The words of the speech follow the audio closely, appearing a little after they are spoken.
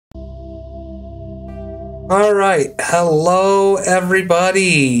Alright, hello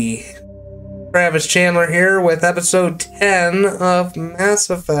everybody. Travis Chandler here with episode 10 of Mass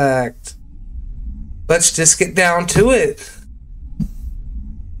Effect. Let's just get down to it.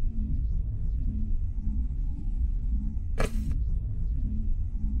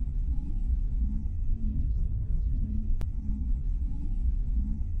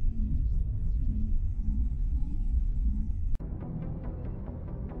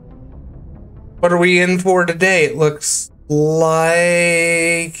 What are we in for today? It looks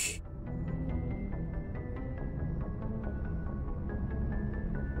like...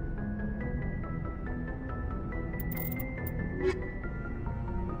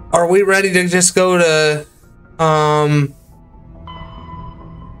 Are we ready to just go to,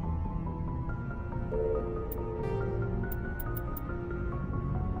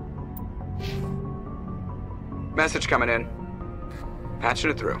 Message coming in. Patching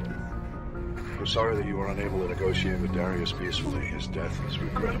it through. We're sorry that you were unable to negotiate with Darius peacefully. His death is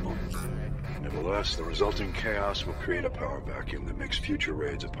regrettable. Nevertheless, the resulting chaos will create a power vacuum that makes future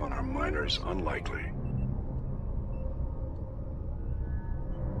raids upon our miners unlikely.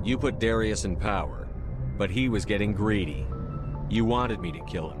 You put Darius in power, but he was getting greedy. You wanted me to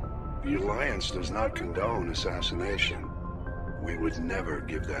kill him. The Alliance does not condone assassination. We would never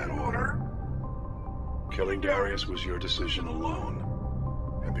give that order. Killing Darius was your decision alone.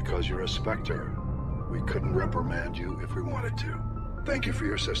 And because you're a Spectre, we couldn't reprimand you if we wanted to. Thank you for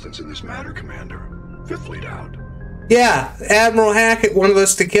your assistance in this matter, Commander. Fifth Fleet out. yeah, Admiral Hackett wanted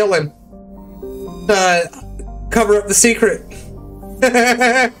us to kill him. Cover up the secret.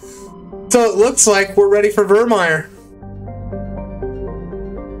 So it looks like we're ready for Virmire.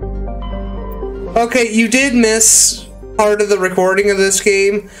 Okay, you did miss part of the recording of this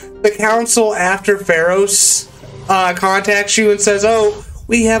game. The Council, after Pharos contacts you and says, oh,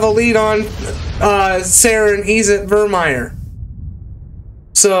 we have a lead on Saren, he's at Virmire.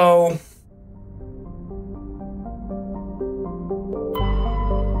 So...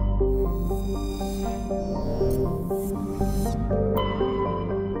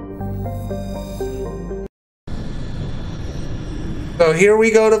 So here we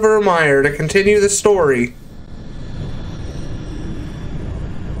go to Virmire to continue the story.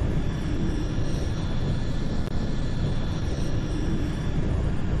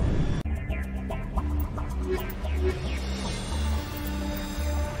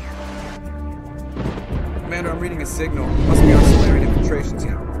 Commander, I'm reading a signal. Must be our Salarian infiltrations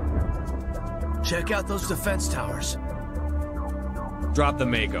here. Check out those defense towers. Drop the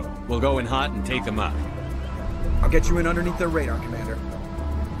Mako. We'll go in hot and take them out. I'll get you in underneath their radar, Commander.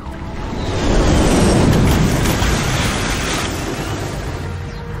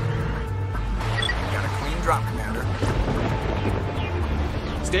 Got a clean drop, Commander.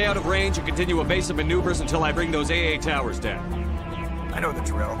 Stay out of range and continue evasive maneuvers until I bring those AA towers down. I know the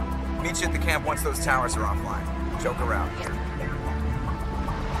drill. Meet you at the camp once those towers are offline. Joke around.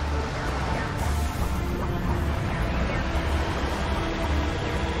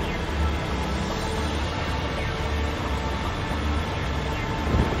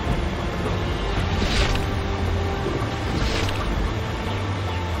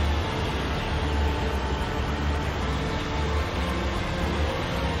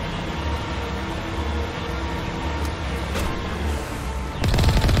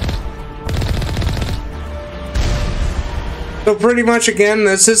 So pretty much, again,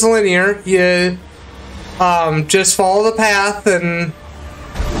 this is linear. You just follow the path and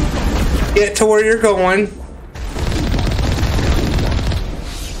get to where you're going.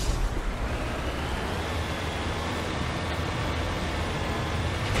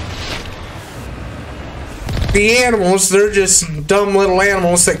 The animals, they're just dumb little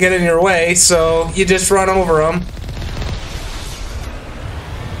animals that get in your way, so you just run over them.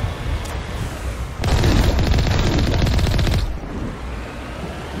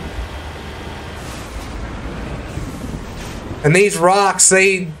 And these rocks,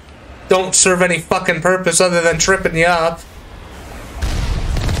 they don't serve any fucking purpose other than tripping you up.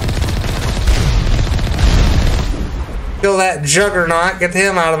 Kill that juggernaut, get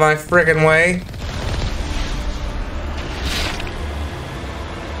him out of my friggin' way.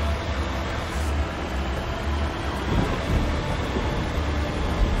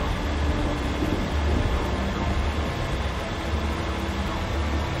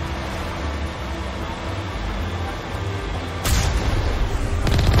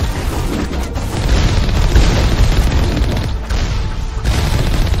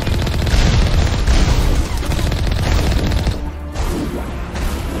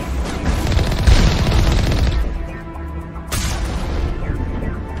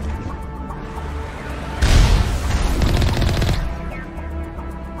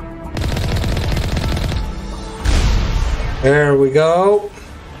 There we go.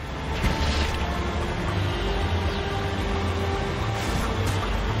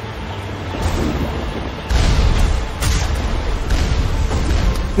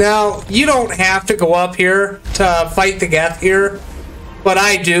 Now, you don't have to go up here to fight the Geth here, but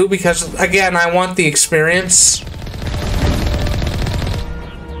I do because, again, I want the experience.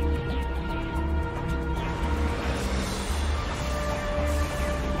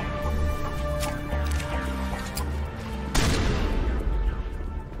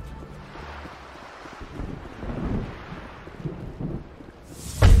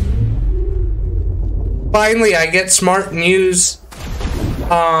 Finally, I get smart and use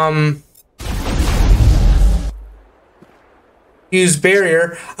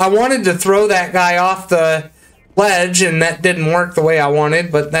barrier. I wanted to throw that guy off the ledge, and that didn't work the way I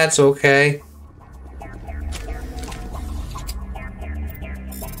wanted, but that's okay.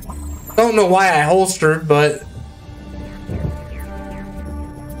 Don't know why I holstered, but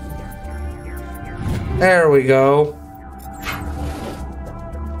there we go.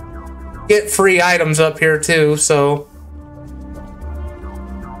 Get free items up here too, so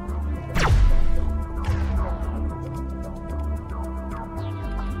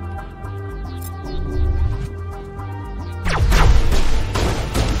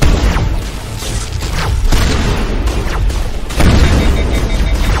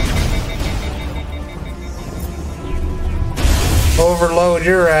overload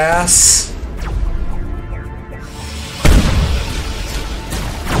your ass.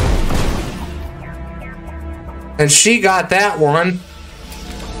 And she got that one.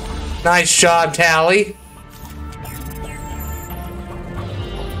 Nice job, Tally.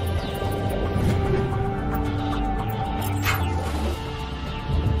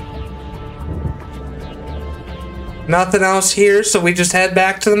 Nothing else here, so we just head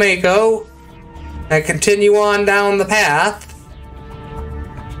back to the Mako and continue on down the path.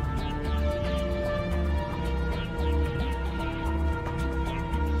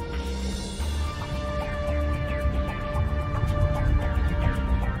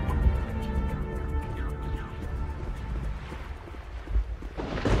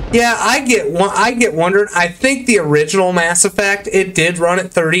 Yeah, I get wondering. I think the original Mass Effect, it did run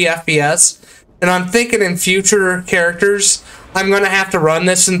at 30 FPS, and I'm thinking in future characters, I'm gonna have to run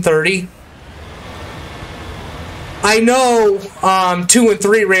this in 30. I know 2 and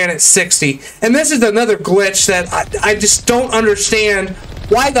 3 ran at 60, and this is another glitch that I just don't understand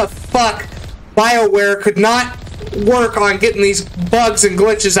why the fuck BioWare could not work on getting these bugs and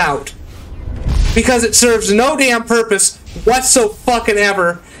glitches out. Because it serves no damn purpose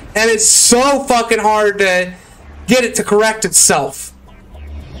whatsoever. And it's so fucking hard to get it to correct itself.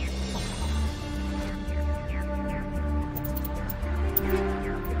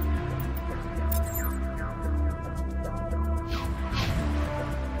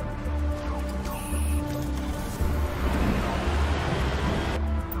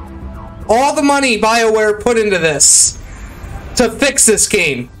 All the money BioWare put into this to fix this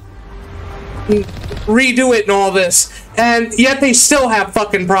game, redo it and all this, and yet they still have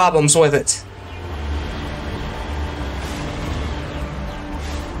fucking problems with it.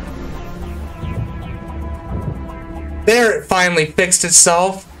 There, it finally fixed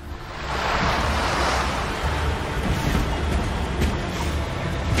itself.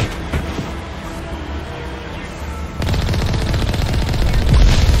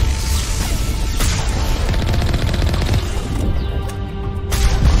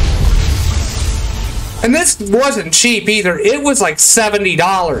 And this wasn't cheap either. It was like $70.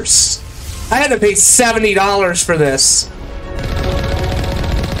 I had to pay $70 for this.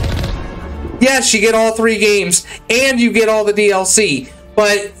 Yes, you get all 3 games, and you get all the DLC,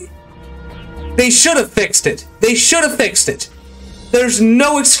 but they should have fixed it. They should have fixed it. There's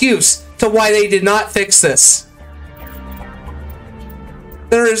no excuse to why they did not fix this.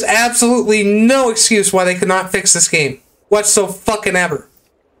 There is absolutely no excuse why they could not fix this game whatsoever.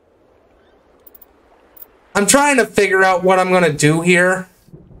 I'm trying to figure out what I'm going to do here.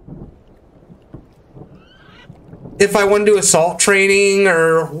 If I want to do assault training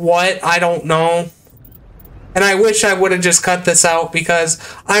or what, I don't know. And I wish I would have just cut this out because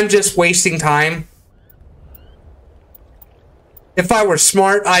I'm just wasting time. If I were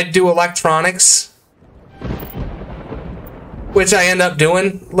smart, I'd do electronics. Which I end up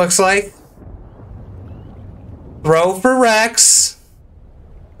doing, looks like. Throw for Wrex.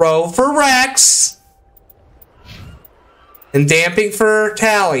 Throw for Wrex. And damping for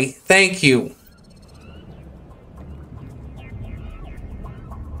Tally. Thank you.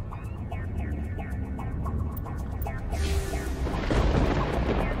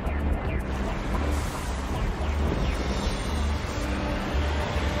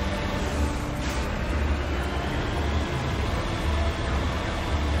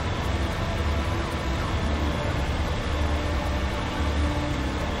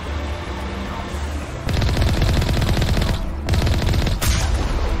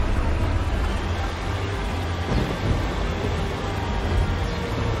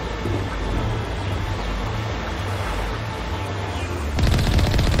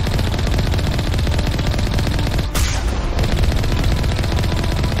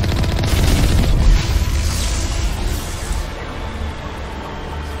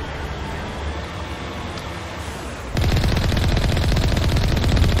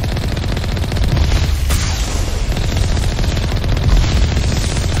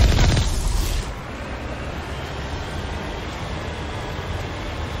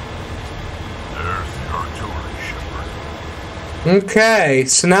 Okay,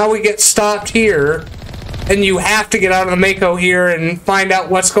 so now we get stopped here, and you have to get out of the Mako here and find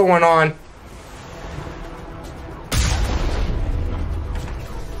out what's going on.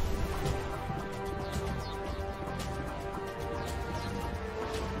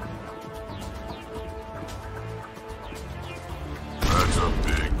 That's a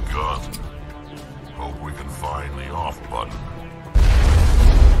big gun. Hope we can find the off button.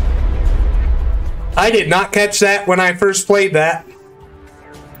 I did not catch that when I first played that.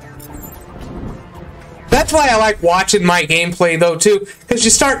 That's why I like watching my gameplay though too, because you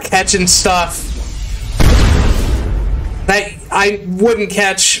start catching stuff that I wouldn't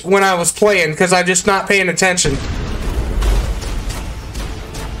catch when I was playing because I'm just not paying attention.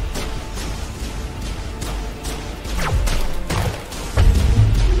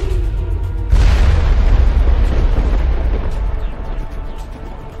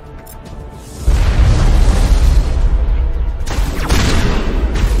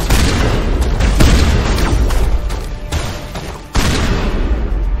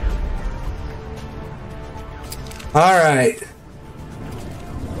 Alright.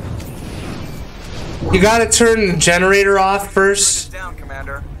 You gotta turn the generator off first. Down,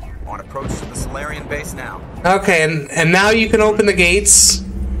 Commander. On approach to the Salarian base now. Okay, and now you can open the gates.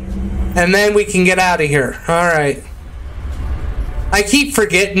 And then we can get out of here. Alright. I keep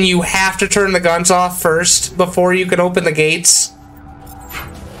forgetting you have to turn the guns off first before you can open the gates.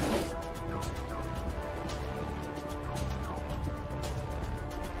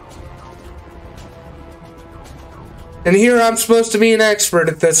 And here I'm supposed to be an expert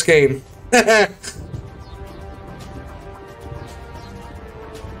at this game.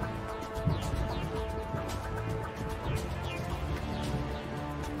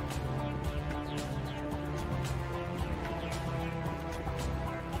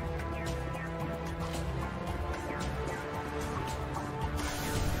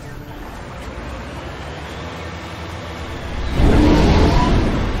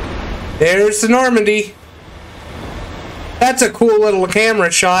 There's the Normandy. That's a cool little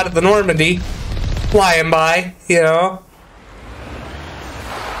camera shot of the Normandy flying by, you know.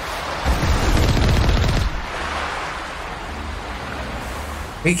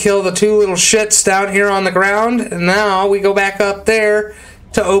 We kill the two little shits down here on the ground, and now we go back up there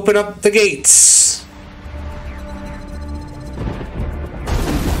to open up the gates.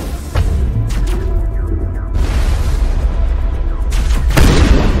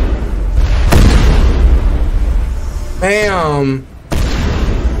 Bam!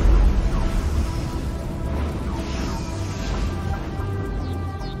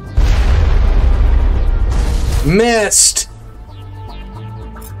 Missed!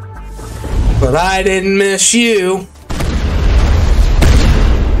 But I didn't miss you.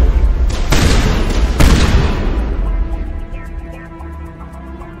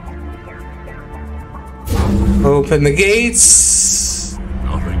 Open the gates.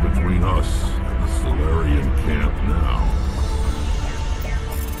 Nothing between us and the Salarian Camp now.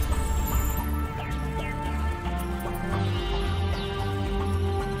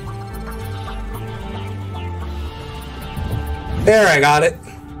 There, I got it.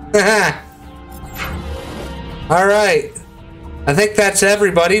 Alright. I think that's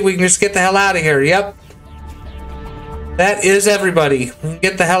everybody. We can just get the hell out of here. Yep. That is everybody. We can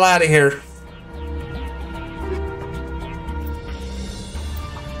get the hell out of here.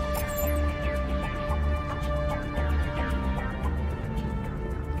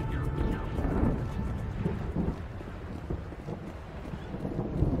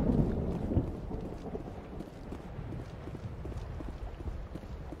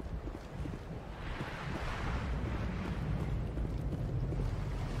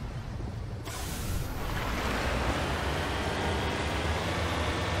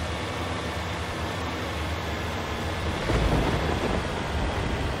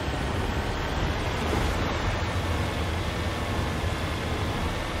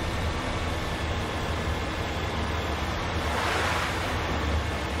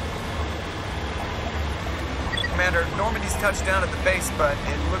 Commander, Normandy's touched down at the base, but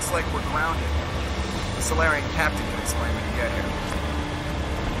it looks like we're grounded. The Salarian captain can explain when you get here.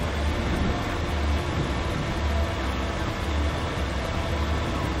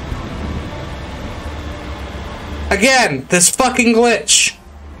 Again, this fucking glitch.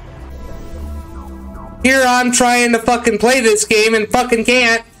 Here I'm trying to fucking play this game and fucking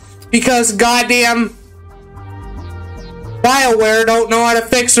can't because goddamn BioWare don't know how to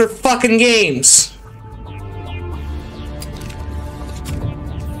fix their fucking games.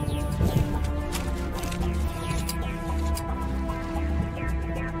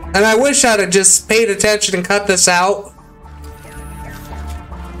 And I wish I'd have just paid attention and cut this out.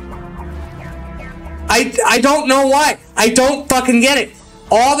 I don't know why. I don't fucking get it.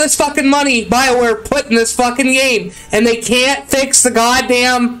 All this fucking money BioWare put in this fucking game, and they can't fix the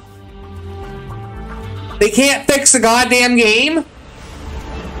goddamn... They can't fix the goddamn game?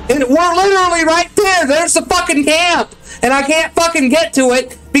 And we're literally right there. There's the fucking camp. And I can't fucking get to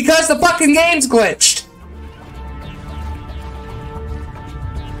it because the fucking game's glitched.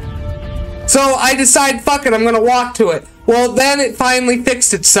 So I decide, fuck it, I'm gonna walk to it. Well, then it finally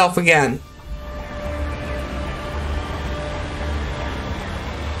fixed itself again.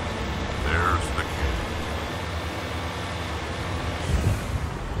 There's the key.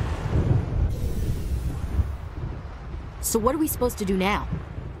 So what are we supposed to do now?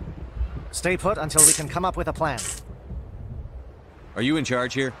 Stay put until we can come up with a plan. Are you in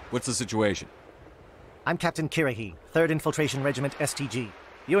charge here? What's the situation? I'm Captain Kirahi, 3rd Infiltration Regiment STG.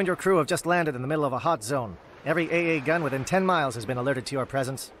 You and your crew have just landed in the middle of a hot zone. Every AA gun within 10 miles has been alerted to your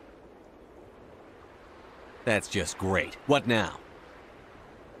presence. That's just great. What now?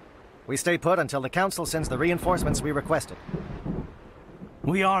 We stay put until the Council sends the reinforcements we requested.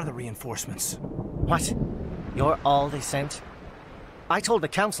 We are the reinforcements. What? You're all they sent? I told the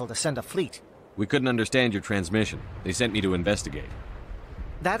Council to send a fleet. We couldn't understand your transmission. They sent me to investigate.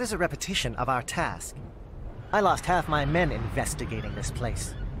 That is a repetition of our task. I lost half my men investigating this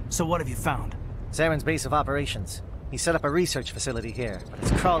place. So what have you found? Saren's base of operations. He set up a research facility here, but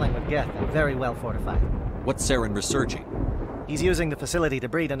it's crawling with Geth and very well fortified. What's Saren researching? He's using the facility to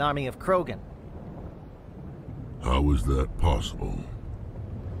breed an army of Krogan. How is that possible?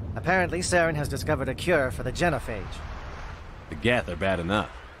 Apparently, Saren has discovered a cure for the Genophage. The Geth are bad enough,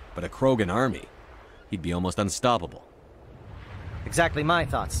 but a Krogan army? He'd be almost unstoppable. Exactly my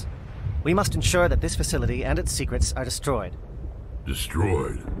thoughts. We must ensure that this facility and its secrets are destroyed.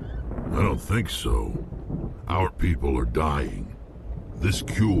 Destroyed? I don't think so. Our people are dying. This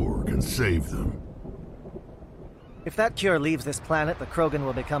cure can save them. If that cure leaves this planet, the Krogan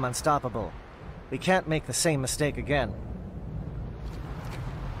will become unstoppable. We can't make the same mistake again.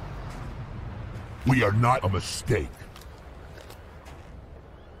 We are not a mistake.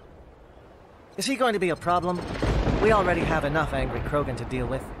 Is he going to be a problem? We already have enough angry Krogan to deal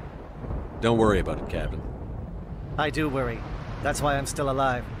with. Don't worry about it, Captain. I do worry. That's why I'm still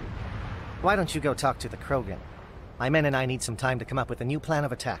alive. Why don't you go talk to the Krogan? My men and I need some time to come up with a new plan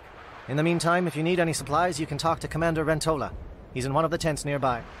of attack. In the meantime, if you need any supplies, you can talk to Commander Rentola. He's in one of the tents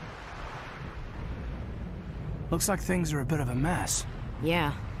nearby. Looks like things are a bit of a mess.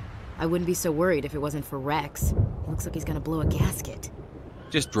 Yeah. I wouldn't be so worried if it wasn't for Wrex. Looks like he's gonna blow a gasket.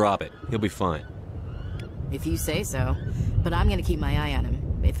 Just drop it. He'll be fine. If you say so. But I'm gonna keep my eye on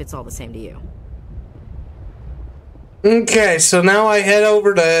him, if it's all the same to you. Okay, so now I head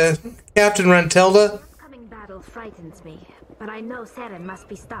over to Captain Rentilda. The upcoming battle frightens me, but I know Saren must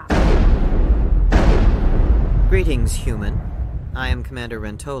be stopped. Greetings, human. I am Commander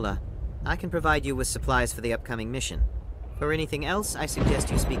Rentola. I can provide you with supplies for the upcoming mission. For anything else, I suggest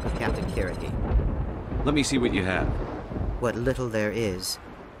you speak with Captain Kirahi. Let me see what you have. What little there is.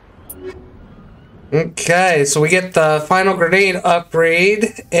 Okay, so we get the final grenade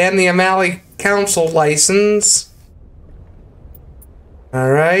upgrade and the Amali Council license.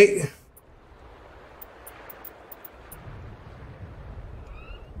 Alright.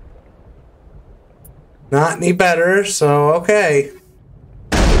 Not any better, so okay.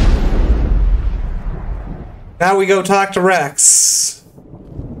 Now we go talk to Wrex.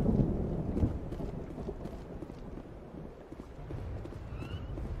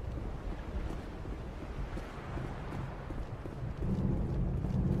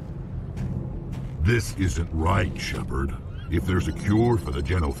 This isn't right, Shepard. If there's a cure for the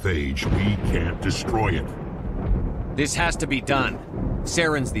Genophage, we can't destroy it. This has to be done.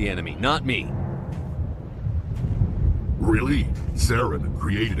 Saren's the enemy, not me. Really? Saren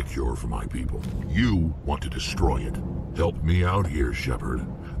created a cure for my people. You want to destroy it. Help me out here, Shepard.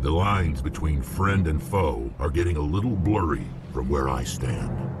 The lines between friend and foe are getting a little blurry from where I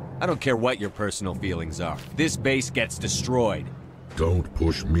stand. I don't care what your personal feelings are. This base gets destroyed. Don't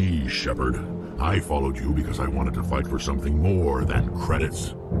push me, Shepard. I followed you because I wanted to fight for something more than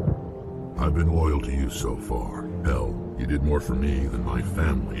credits. I've been loyal to you so far. Hell, you did more for me than my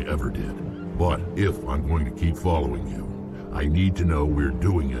family ever did. But if I'm going to keep following you, I need to know we're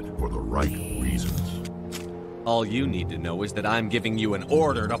doing it for the right reasons. All you need to know is that I'm giving you an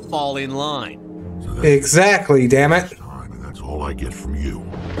order to fall in line. So Exactly, damn it. time, and that's all I get from you.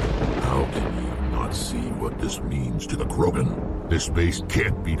 How can you not see what this means to the Krogan? This base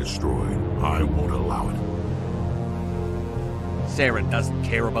can't be destroyed. I won't allow it. Saren doesn't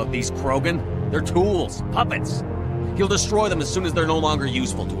care about these Krogan. They're tools, puppets. He'll destroy them as soon as they're no longer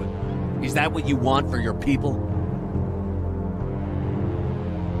useful to him. Is that what you want for your people?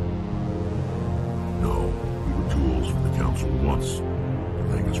 No, we were tools for the Council once. To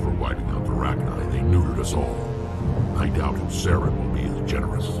thank us for wiping out the Rachni, they neutered us all. I doubt if Saren will be as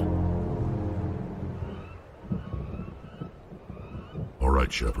generous. All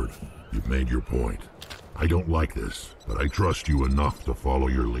right, Shepard. You've made your point. I don't like this, but I trust you enough to follow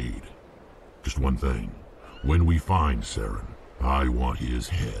your lead. Just one thing. When we find Saren, I want his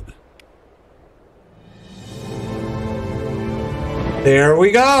head. There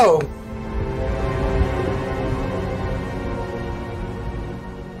we go!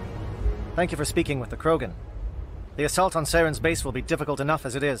 Thank you for speaking with the Krogan. The assault on Saren's base will be difficult enough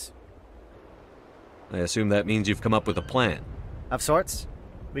as it is. I assume that means you've come up with a plan. Of sorts.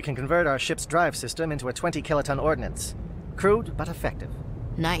 We can convert our ship's drive system into a 20-kiloton ordnance. Crude, but effective.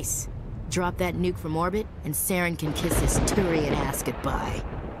 Nice. Drop that nuke from orbit, and Saren can kiss his Turian ass goodbye.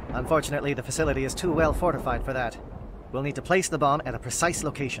 Unfortunately, the facility is too well fortified for that. We'll need to place the bomb at a precise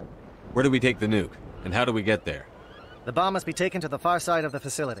location. Where do we take the nuke? And how do we get there? The bomb must be taken to the far side of the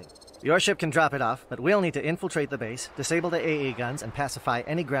facility. Your ship can drop it off, but we'll need to infiltrate the base, disable the AA guns, and pacify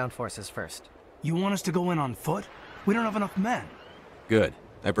any ground forces first. You want us to go in on foot? We don't have enough men. Good.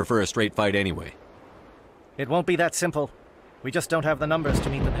 I prefer a straight fight anyway. It won't be that simple. We just don't have the numbers to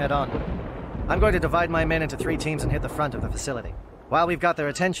meet them head-on. I'm going to divide my men into 3 teams and hit the front of the facility. While we've got their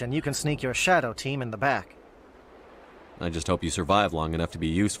attention, you can sneak your shadow team in the back. I just hope you survive long enough to be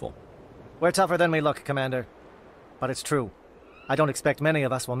useful. We're tougher than we look, Commander. But it's true. I don't expect many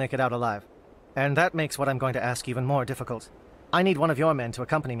of us will make it out alive. And that makes what I'm going to ask even more difficult. I need one of your men to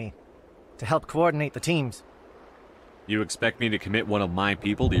accompany me, to help coordinate the teams. You expect me to commit one of my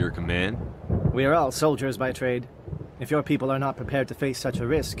people to your command? We are all soldiers by trade. If your people are not prepared to face such a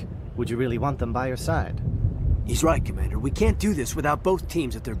risk, would you really want them by your side? He's right, Commander. We can't do this without both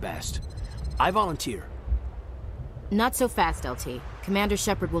teams at their best. I volunteer. Not so fast, LT. Commander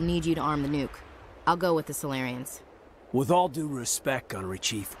Shepard will need you to arm the nuke. I'll go with the Salarians. With all due respect, Gunnery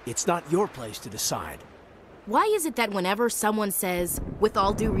Chief, it's not your place to decide. Why is it that whenever someone says, with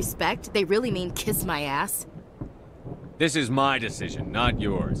all due respect, they really mean kiss my ass? This is my decision, not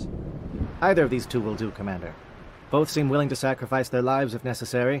yours. Either of these two will do, Commander. Both seem willing to sacrifice their lives if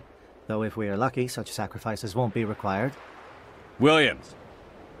necessary, though if we are lucky, such sacrifices won't be required. Williams,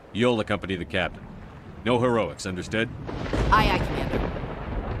 you'll accompany the captain. No heroics, understood? Aye, aye, Commander.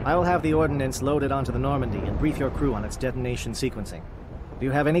 I will have the ordnance loaded onto the Normandy and brief your crew on its detonation sequencing. Do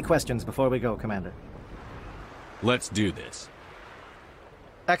you have any questions before we go, Commander? Let's do this.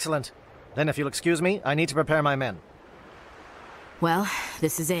 Excellent. Then if you'll excuse me, I need to prepare my men. Well,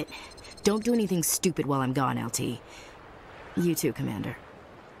 this is it. Don't do anything stupid while I'm gone, LT. You too, Commander.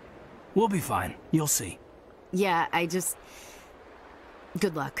 We'll be fine. You'll see. Yeah,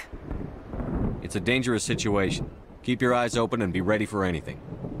 good luck. It's a dangerous situation. Keep your eyes open and be ready for anything.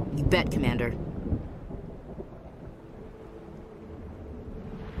 You bet, Commander.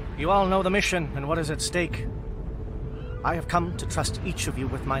 You all know the mission and what is at stake. I have come to trust each of you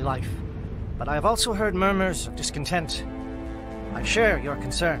with my life, but I have also heard murmurs of discontent. I share your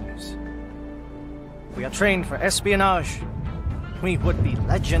concerns. We are trained for espionage. We would be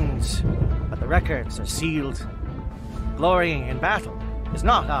legends, but the records are sealed. Glorying in battle is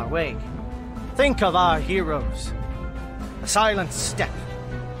not our way. Think of our heroes. The Silent Step,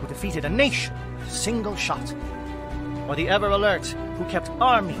 who defeated a nation with a single shot. Or the Ever Alert, who kept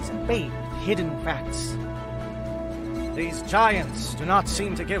armies at bay with hidden facts. These giants do not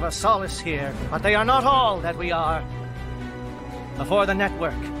seem to give us solace here, but they are not all that we are. Before the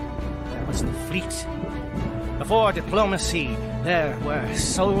network, there was the fleet. Before diplomacy, there were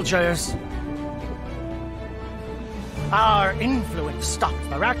soldiers. Our influence stopped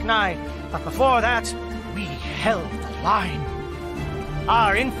the Rachni, but before that, we held the line.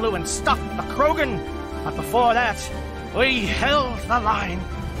 Our influence stopped the Krogan, but before that, we held the line.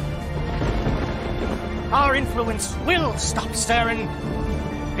 Our influence will stop Saren.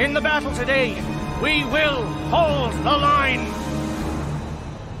 In the battle today, we will hold the line.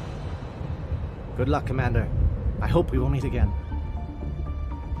 Good luck, Commander. I hope we will meet again.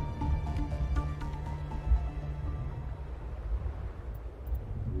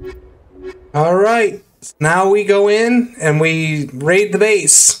 All right. Now we go in and we raid the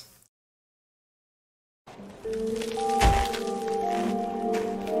base.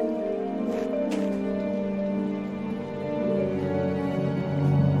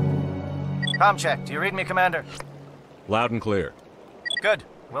 Comm check. Do you read me, Commander? Loud and clear. Good.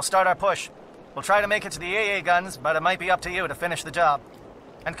 We'll start our push. We'll try to make it to the AA guns, but it might be up to you to finish the job.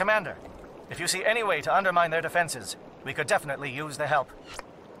 And Commander, if you see any way to undermine their defenses, we could definitely use the help.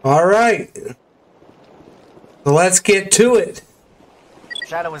 Alright. So let's get to it.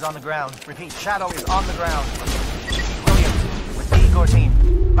 Shadow is on the ground. Repeat, Shadow is on the ground. Williams, with the Igor team.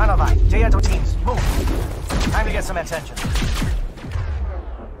 Manovai, Jayato teams, move. Time to get some attention.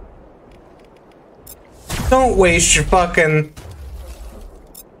 Don't waste your fucking...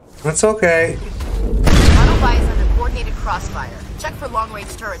 That's okay. Manovai is under coordinated crossfire. Check for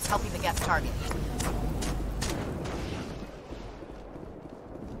long-range turrets helping the guest target.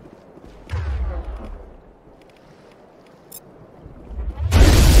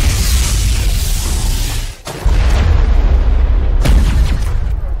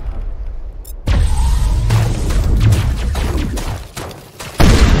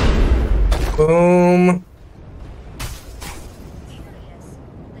 Boom.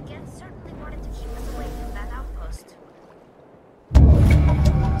 The Geth certainly wanted to keep us away from that outpost.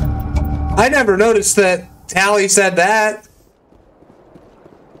 I never noticed that Tally said that.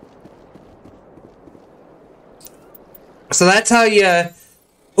 So that's how you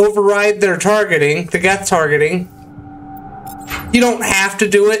override their targeting, the Geth targeting. You don't have to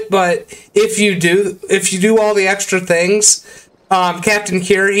do it, but if you do all the extra things, Captain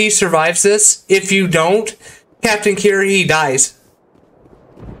Kirih survives this. If you don't, Captain Kirih dies.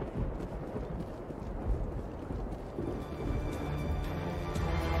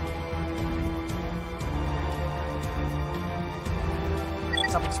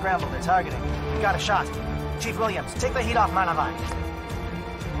 Something scrambled. They're targeting. We got a shot. Chief Williams, take the heat off Manovai.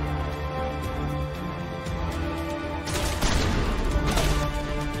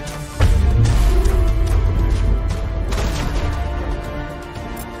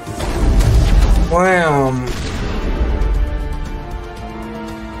 Wham.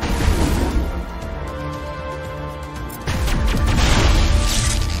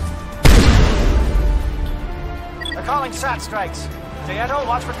 They're calling SAT strikes. Jayato,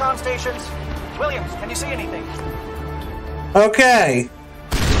 watch for comm stations. Williams, can you see anything? Okay.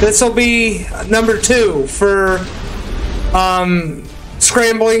 This will be number 2 for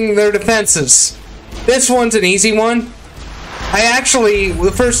scrambling their defenses. This one's an easy one. I actually,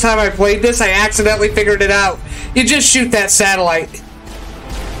 the first time I played this, I accidentally figured it out. You just shoot that satellite.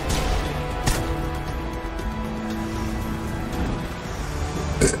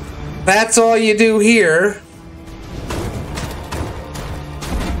 That's all you do here.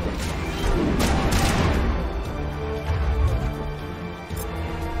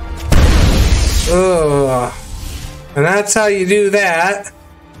 Ugh. And that's how you do that.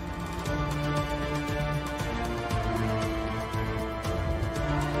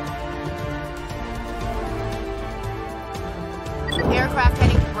 Aircraft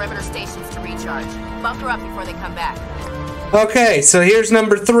heading to perimeter stations to recharge. Bunker up before they come back. Okay, so here's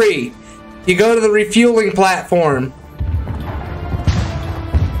number 3. You go to the refueling platform.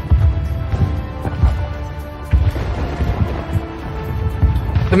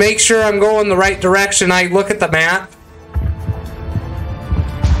 To make sure I'm going the right direction, I look at the map.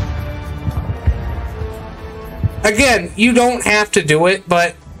 Again, you don't have to do it,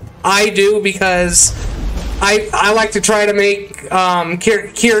 but I do because I like to try to make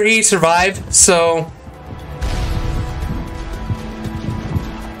Kirih survive, so...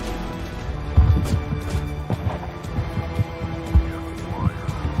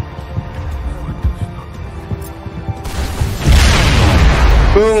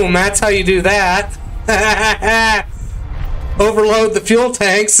 Boom, that's how you do that. Overload the fuel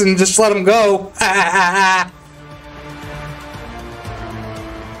tanks and just let them go.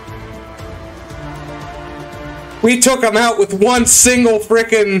 We took them out with one single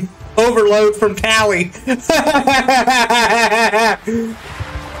frickin' overload from Tally.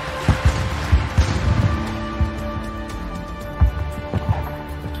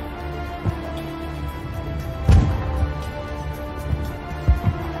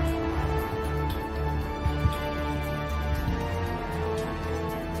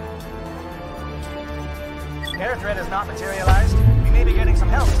 Air threat has not materialized. We may be getting some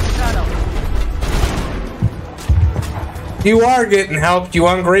help from Shadow. You are getting help, you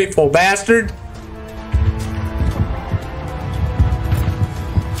ungrateful bastard.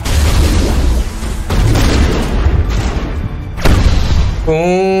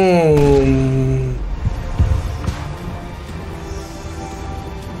 Boom.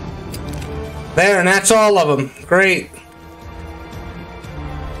 There, and that's all of them. Great.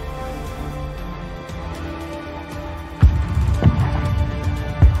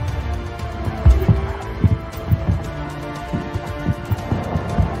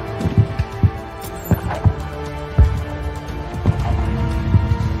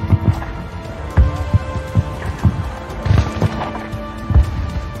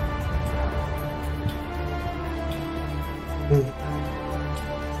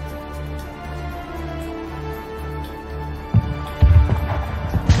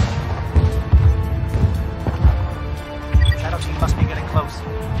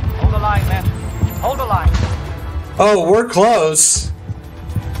 Hold the line, man. Hold the line. Oh, we're close.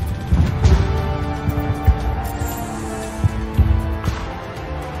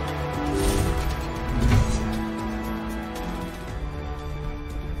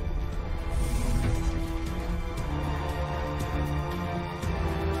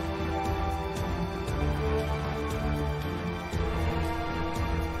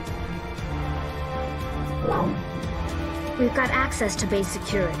 We've got access to base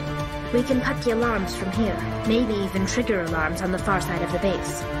security. We can put the alarms from here, maybe even trigger alarms on the far side of the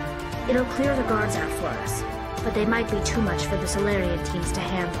base. It'll clear the guards out for us, but they might be too much for the Salarian teams to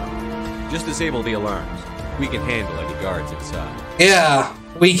handle. Just disable the alarms. We can handle any guards inside. Yeah,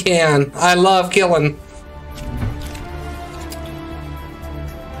 we can. I love killing.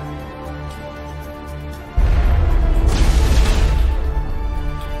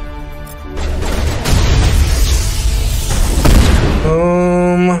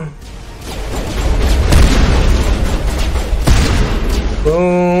 Boom.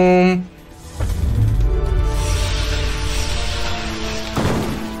 Boom.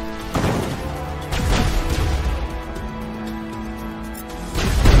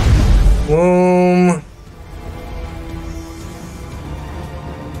 Boom.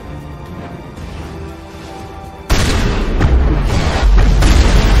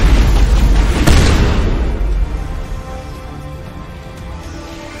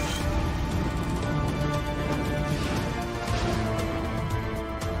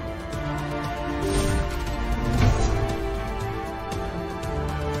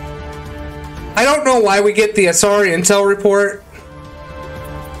 I don't know why we get the Asari intel report.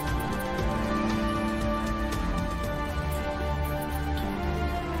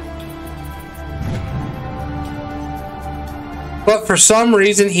 But for some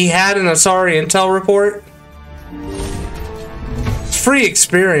reason he had an Asari intel report. It's free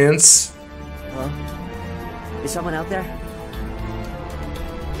experience. Hello? Is someone out there?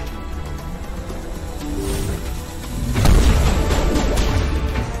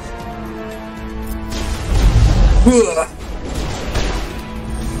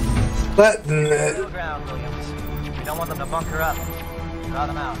 But ground, Williams. We don't want them to bunker up. Draw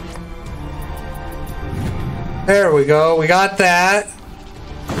them out. there we go. We got that.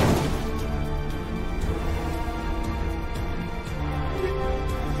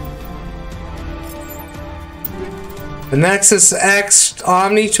 The Nexus X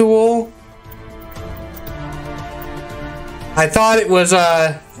Omni tool. I thought it was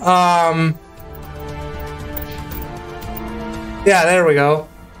yeah, there we go.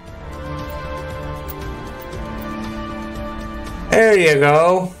 There you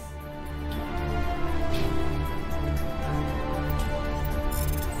go.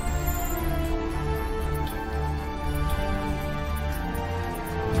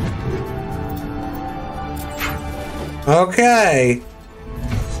 Okay.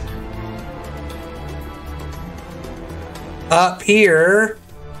 Up here.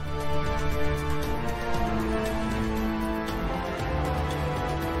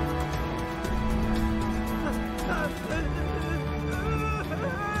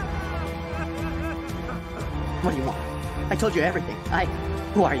 What do you want? I told you everything.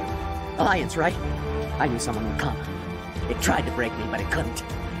 Who are you? Alliance, right? I knew someone would come. It tried to break me, but it couldn't.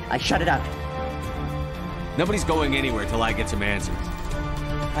 I shut it out. Nobody's going anywhere till I get some answers.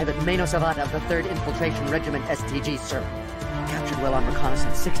 Private Mano Savat of the 3rd Infiltration Regiment STG, sir. Captured well on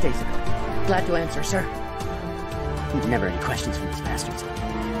reconnaissance 6 days ago. Glad to answer, sir. Never any questions from these bastards.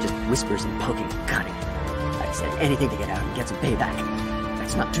 Just whispers and poking and cutting. I'd said anything to get out and get some payback.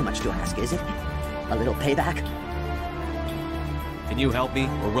 That's not too much to ask, is it? A little payback? Can you help me,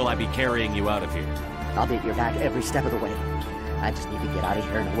 or will I be carrying you out of here? I'll be at your back every step of the way. I just need to get out of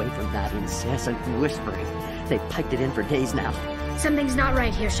here and away from that incessant whispering. They've piped it in for days now. Something's not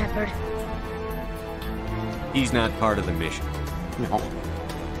right here, Shepard. He's not part of the mission.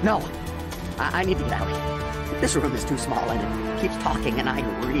 No. I need to get out. This room is too small and it keeps talking and I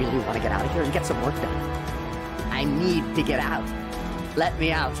really want to get out of here and get some work done. I need to get out. Let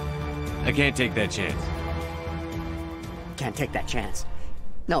me out. I can't take that chance. Can't take that chance.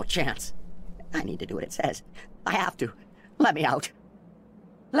 No chance. I need to do what it says. I have to. Let me out.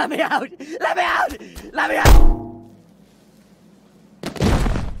 Let me out! Let me out! Let me out!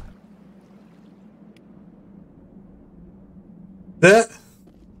 That.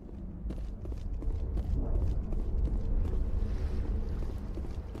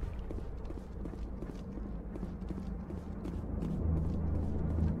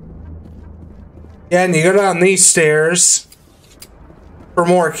 Yeah, and you go down these stairs for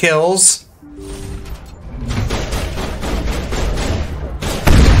more kills.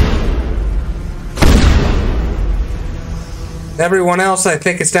 Everyone else, I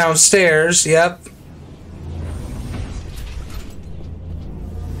think, is downstairs. Yep.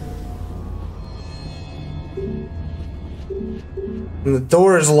 And the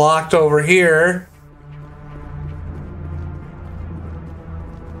door is locked over here.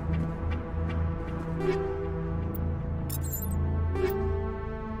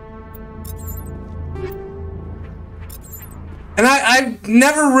 And I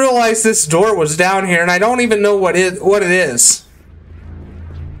never realized this door was down here, and I don't even know what it is.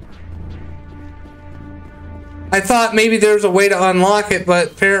 I thought maybe there's a way to unlock it,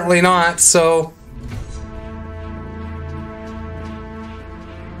 but apparently not, so...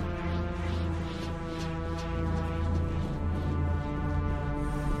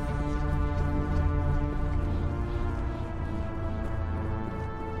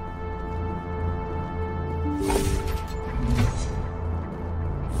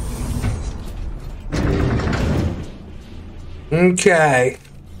 Okay.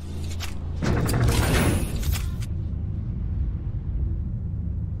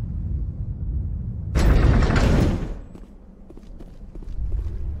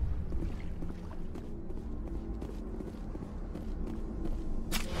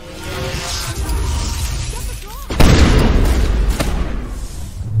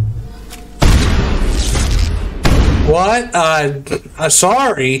 What?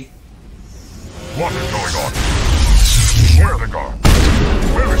 Sorry. What is going on? Where are the guards?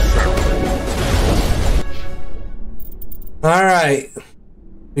 Where is Saren? Alright.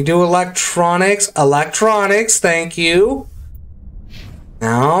 We do electronics. Electronics, thank you.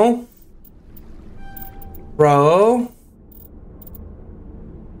 Now. Bro.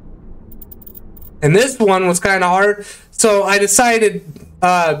 And this one was kind of hard. So I decided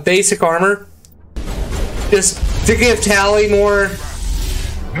basic armor. Just to give Tally more.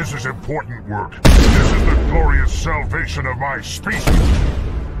 This is important work. This is the glorious salvation of my species.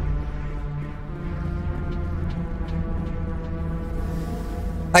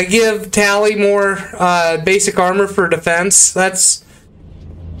 I give Tally more basic armor for defense. That's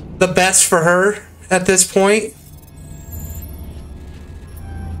the best for her at this point.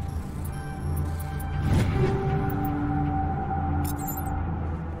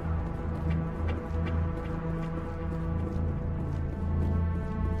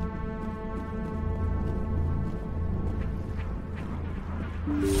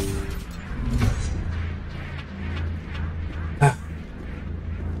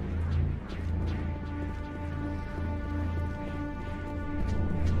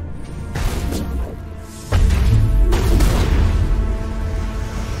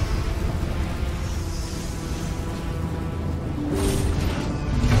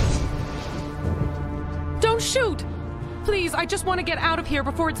 Shoot! Please, I just want to get out of here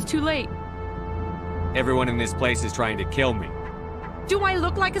before it's too late. Everyone in this place is trying to kill me. Do I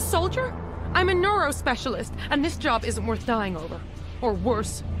look like a soldier? I'm a neurospecialist, and this job isn't worth dying over. Or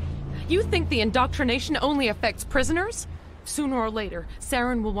worse. You think the indoctrination only affects prisoners? Sooner or later,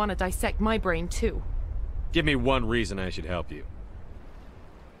 Saren will want to dissect my brain too. Give me one reason I should help you.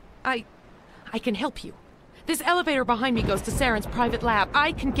 I can help you. This elevator behind me goes to Saren's private lab.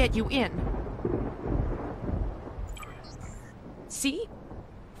 I can get you in. See?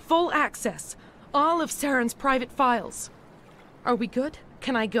 Full access. All of Saren's private files. Are we good?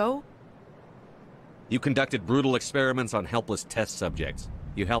 Can I go? You conducted brutal experiments on helpless test subjects.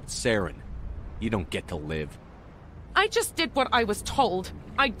 You helped Saren. You don't get to live. I just did what I was told.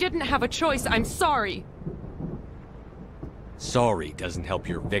 I didn't have a choice. I'm sorry. Sorry doesn't help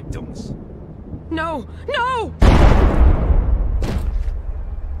your victims. No! No!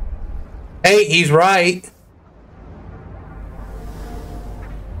 Hey, he's right.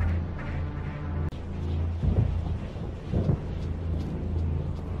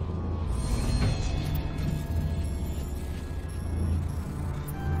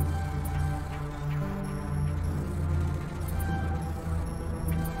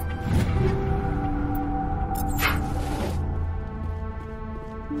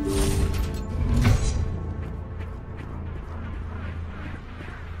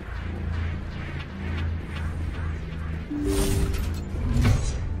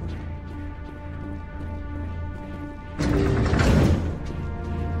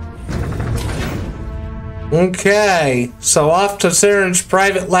 Okay, so off to Saren's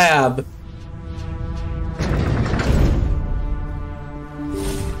private lab.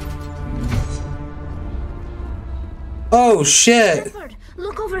 Oh shit! Shepard,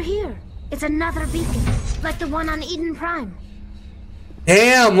 look over here. It's another beacon, like the one on Eden Prime.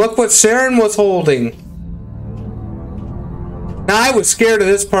 Damn, look what Saren was holding. Now I was scared of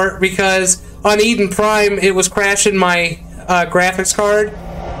this part because on Eden Prime it was crashing my graphics card.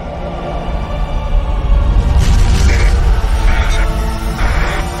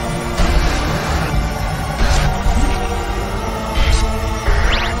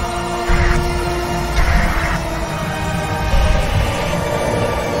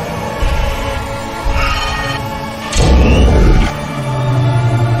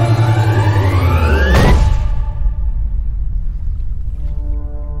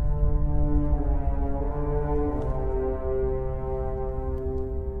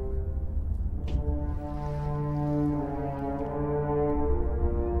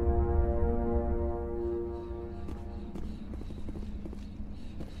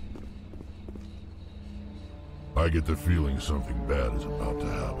 I get the feeling something bad is about to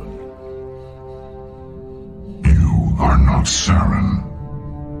happen. You are not Saren.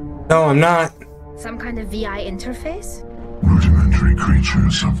 No, I'm not. Some kind of VI interface? Rudimentary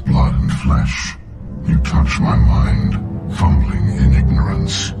creatures of blood and flesh. You touch my mind, fumbling in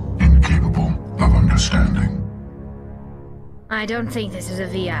ignorance, incapable of understanding. I don't think this is a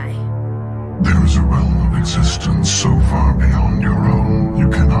VI. There is a realm of existence so far beyond your own, you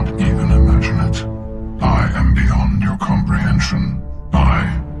cannot even imagine it. I am beyond your comprehension. I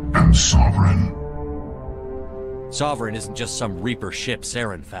am Sovereign. Sovereign isn't just some Reaper ship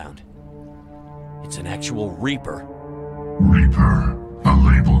Saren found. It's an actual Reaper. Reaper, a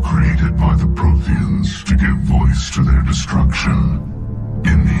label created by the Protheans to give voice to their destruction.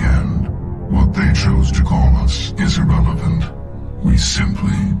 In the end, what they chose to call us is irrelevant. We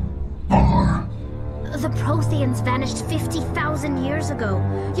simply are. The Protheans vanished 50,000 years ago.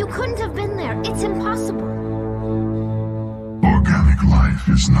 You couldn't have been there. It's impossible. Organic life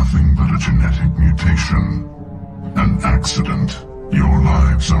is nothing but a genetic mutation. An accident. Your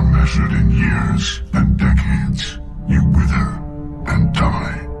lives are measured in years and decades. You wither and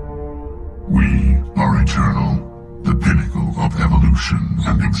die. We are eternal, the pinnacle of evolution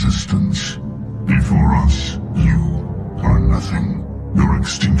and existence. Before us, you are nothing. Your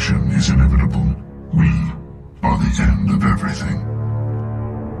extinction is inevitable. We are the end of everything.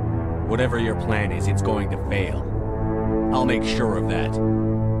 Whatever your plan is, it's going to fail. I'll make sure of that.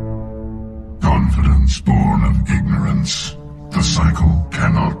 Confidence born of ignorance. The cycle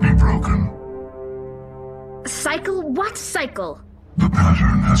cannot be broken. Cycle? What cycle? The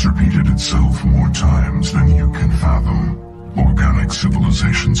pattern has repeated itself more times than you can fathom. Organic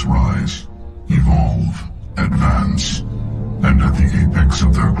civilizations rise, evolve, advance, and at the apex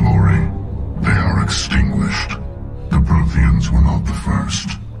of their glory, they are extinguished. The Protheans were not the first.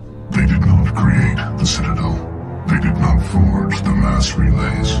 They did not create the Citadel. They did not forge the mass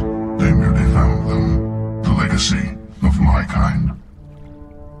relays. They merely found them. The legacy of my kind.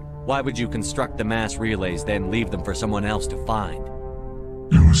 Why would you construct the mass relays, then leave them for someone else to find?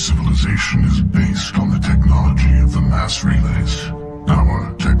 Your civilization is based on the technology of the mass relays.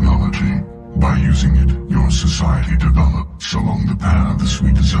 Our technology. By using it, your society develops along the paths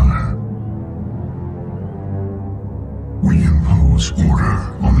we desire. We impose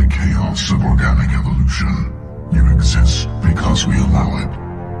order on the chaos of organic evolution. You exist because we allow it,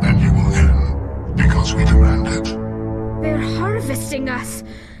 and you will end because we demand it. They're harvesting us,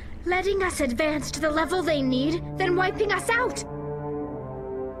 letting us advance to the level they need, then wiping us out.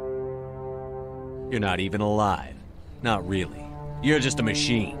 You're not even alive. Not really. You're just a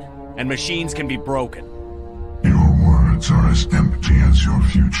machine, and machines can be broken. Your words are as empty as your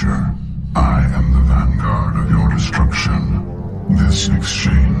future. I am the vanguard of your destruction. This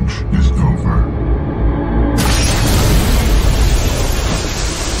exchange is over.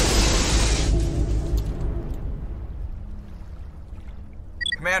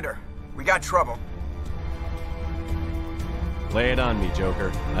 Commander, we got trouble. Lay it on me,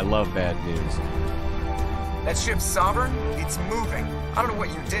 Joker. I love bad news. That ship Sovereign? It's moving. I don't know what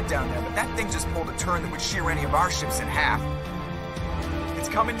you did down there, but that thing just pulled a turn that would shear any of our ships in half. It's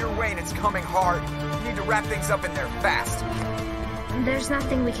coming your way, and it's coming hard. You need to wrap things up in there fast. There's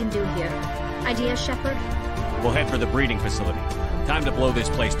nothing we can do here. Idea, Shepard? We'll head for the breeding facility. Time to blow this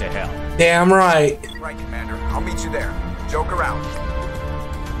place to hell. Damn right. Right, Commander. I'll meet you there. Joker out.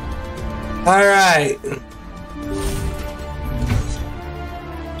 All right.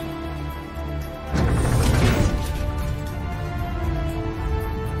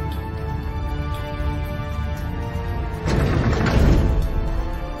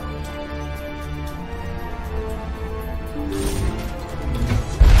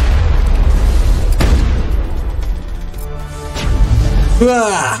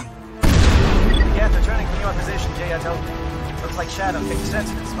 Yeah, they're turning from your position, J. Looks like Shadow picked a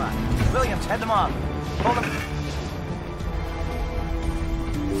sensitive spot. Williams, head them off. Hold them.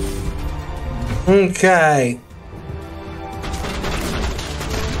 Okay.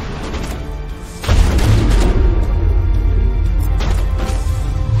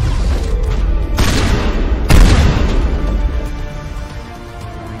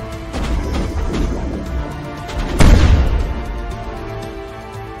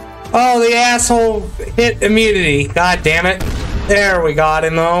 Oh, the asshole hit immunity. God damn it. There, we got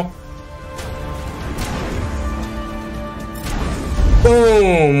him though.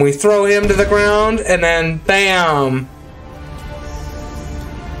 Boom! We throw him to the ground and then bam!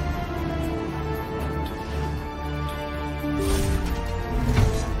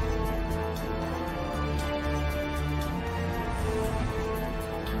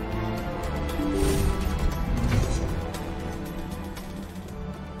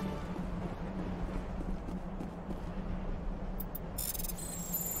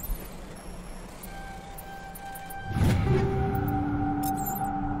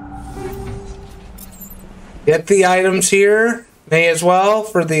 Get the items here. May as well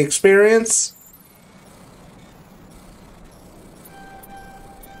for the experience.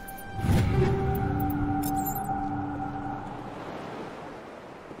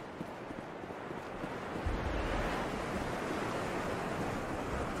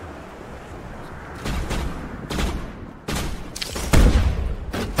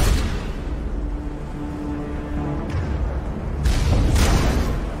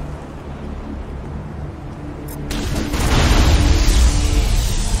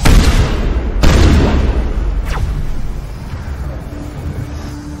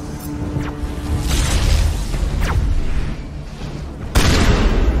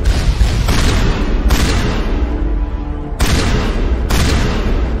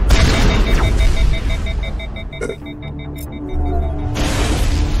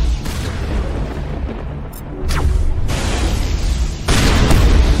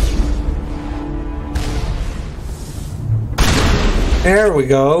 There we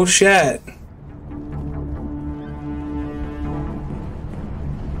go. Shit.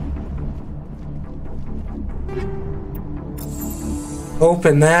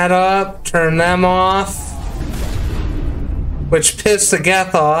 Open that up. Turn them off. Which pissed the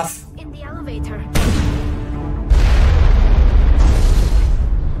Geth off. In the elevator.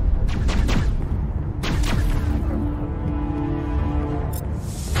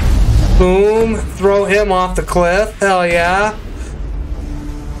 Boom. Throw him off the cliff. Hell yeah.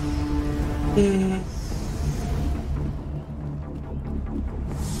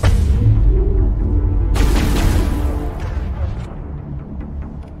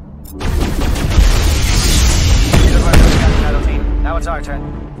 Now it's our turn.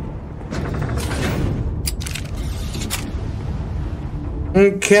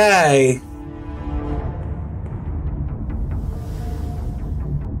 Okay.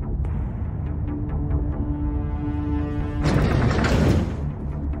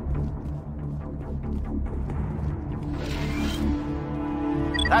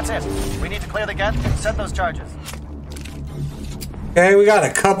 That's it. We need to clear the Geth and set those charges. Okay, we got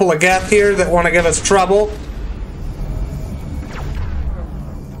a couple of Geth here that want to give us trouble.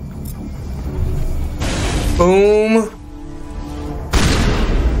 Boom.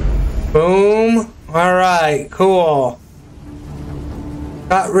 Boom. Alright, cool.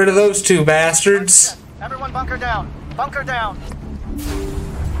 Got rid of those two bastards. Everyone bunker down. Bunker down.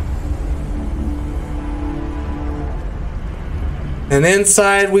 And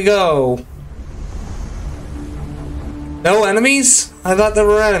inside we go. No enemies? I thought there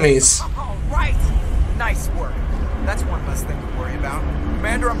were enemies. All right. Nice work. That's one less thing to worry about.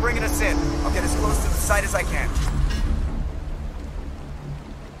 Commander, I'm bringing us in. I'll get as close to the site as I can.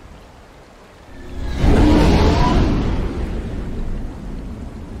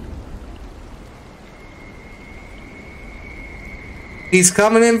 He's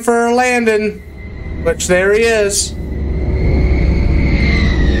coming in for a landing. Which there he is.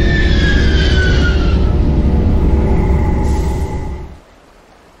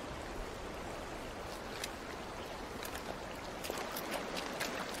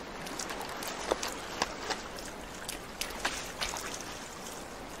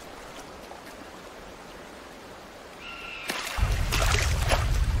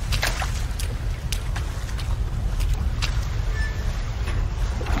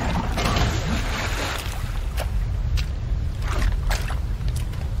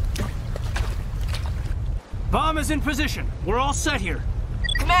 Bomb is in position. We're all set here.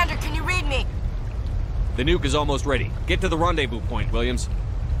 Commander, can you read me? The nuke is almost ready. Get to the rendezvous point, Williams.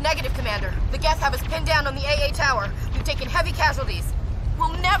 Negative, Commander. The Geth have us pinned down on the AA tower. We've taken heavy casualties.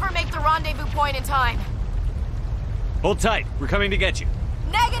 We'll never make the rendezvous point in time. Hold tight. We're coming to get you.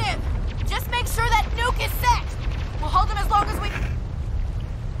 Negative! Just make sure that nuke is set! We'll hold them as long as we...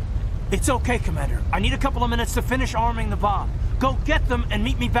 It's okay, Commander. I need a couple of minutes to finish arming the bomb. Go get them and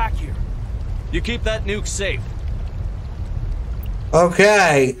meet me back here. You keep that nuke safe.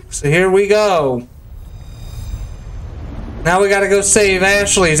 Okay, so here we go. Now we gotta go save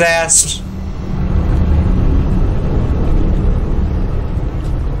Ashley's ass.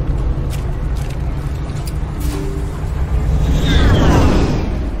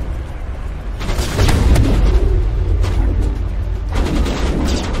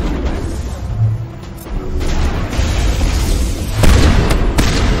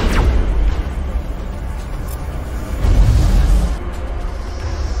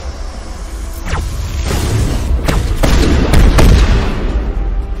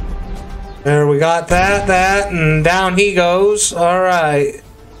 There, we got that, and down he goes. Alright.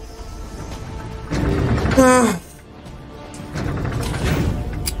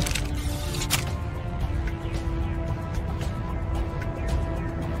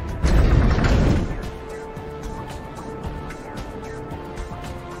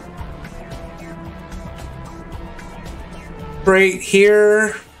 Right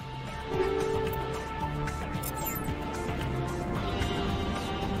here.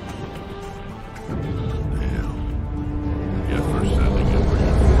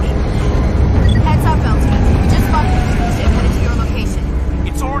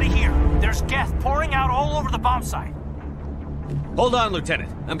 Hold on,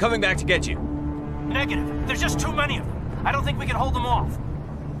 Lieutenant. I'm coming back to get you. Negative. There's just too many of them. I don't think we can hold them off.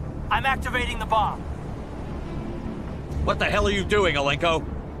 I'm activating the bomb. What the hell are you doing, Alenko?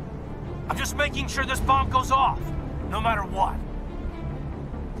 I'm just making sure this bomb goes off, no matter what.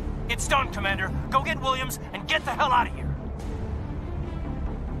 It's done, Commander. Go get Williams and get the hell out of here.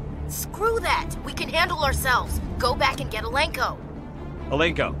 Screw that. We can handle ourselves. Go back and get Alenko.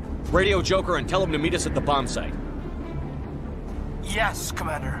 Alenko, radio Joker and tell him to meet us at the bomb site. Yes,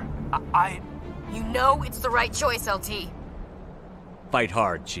 Commander. You know it's the right choice, LT. Fight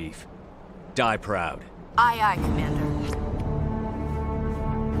hard, Chief. Die proud. Aye, aye, Commander.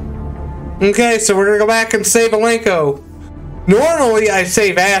 Okay, so we're gonna go back and save Alenko. Normally, I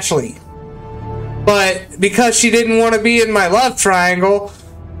save Ashley. But because she didn't want to be in my love triangle,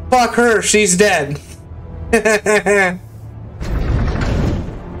 fuck her, she's dead.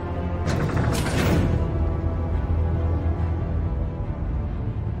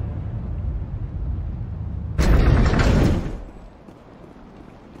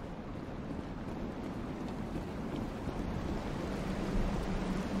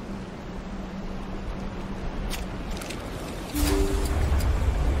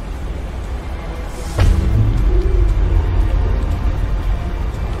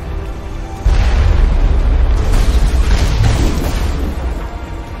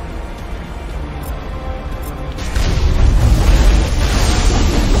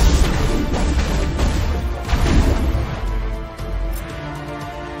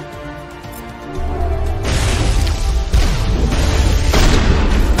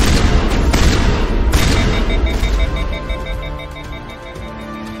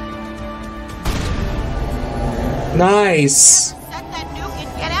 Nice. Set that nuke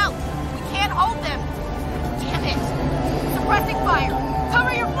and get out. We can't hold them. Damn it. Suppressing fire.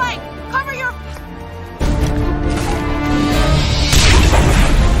 Cover your flank. Cover your...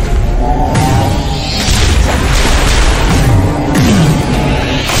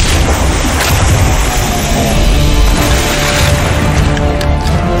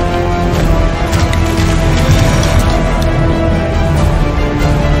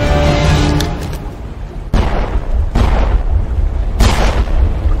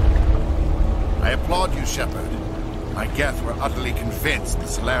 Geth were utterly convinced the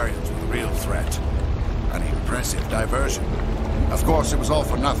Salarians were the real threat. An impressive diversion. Of course, it was all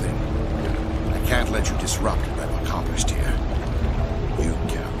for nothing. I can't let you disrupt what I've accomplished here. You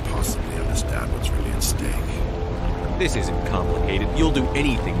can't possibly understand what's really at stake. This isn't complicated. You'll do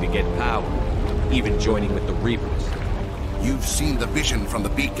anything to get power, even joining with the Reapers. You've seen the vision from the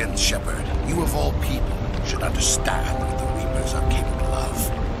beacons, Shepard. You of all people should understand what the Reapers are capable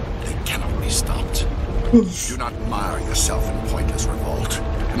of. They cannot be stopped. Do not mire yourself in pointless revolt.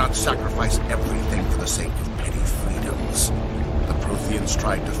 Do not sacrifice everything for the sake of petty freedoms. The Protheans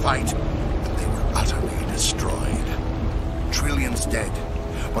tried to fight, but they were utterly destroyed. Trillions dead.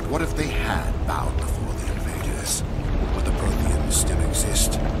 But what if they had bowed before the invaders? Would the Protheans still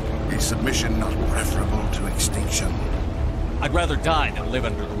exist? Is submission not preferable to extinction? I'd rather die than live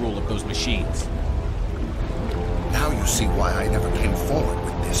under the rule of those machines. Now you see why I never came forward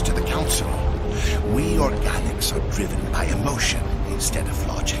with this to the Council. We organics are driven by emotion instead of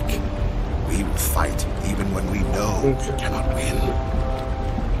logic. We will fight even when we know we cannot win.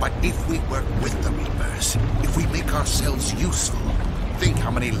 But if we work with the Reapers, if we make ourselves useful, think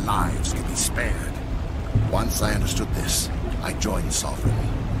how many lives can be spared. Once I understood this, I joined Sovereign,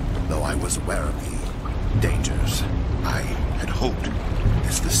 though I was aware of the dangers. I had hoped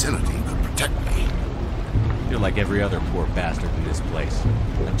this facility could protect me. You're like every other poor bastard in this place.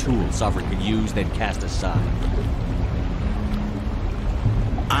 A tool Sovereign can use, then cast aside.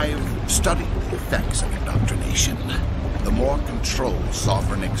 I've studied the effects of indoctrination. The more control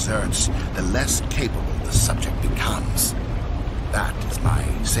Sovereign exerts, the less capable the subject becomes. That is my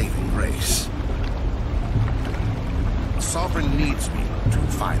saving grace. Sovereign needs me to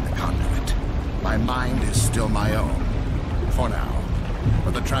find the conduit. My mind is still my own, for now.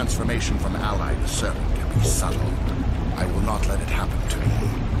 But the transformation from ally to servant can be subtle. I will not let it happen to me.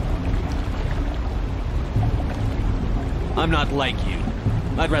 I'm not like you.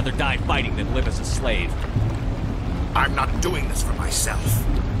 I'd rather die fighting than live as a slave. I'm not doing this for myself.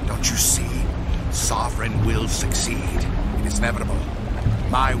 Don't you see? Sovereign will succeed. It is inevitable.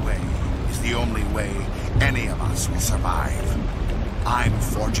 My way is the only way any of us will survive. I'm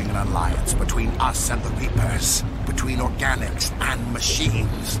forging an alliance between us and the Reapers, between organics and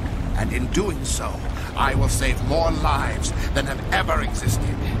machines. And in doing so, I will save more lives than have ever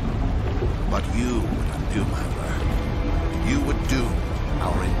existed. But you would undo my work. You would doom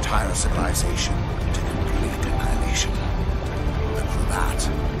our entire civilization to complete annihilation. And for that,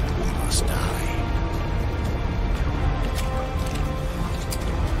 we must die.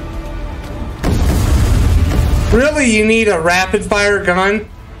 Really, you need a rapid-fire gun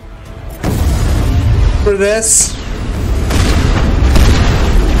for this?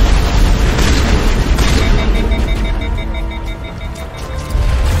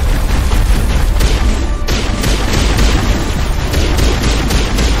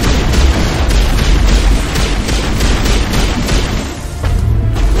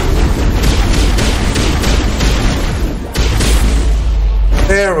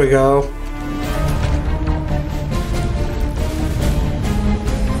 There we go.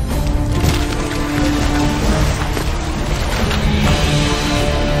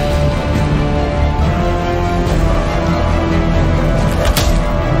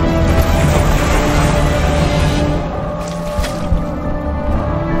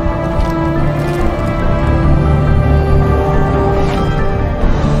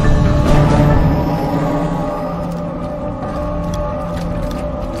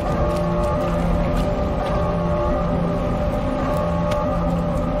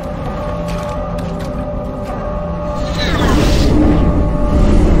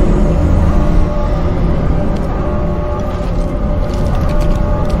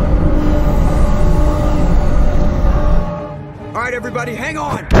 Everybody, hang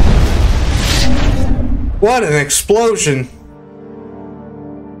on! What an explosion!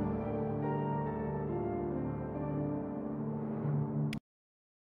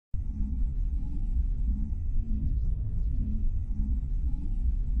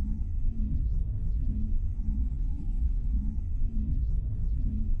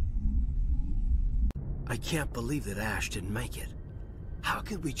 I can't believe that Ash didn't make it. How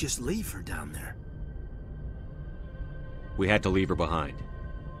could we just leave her down there? We had to leave her behind.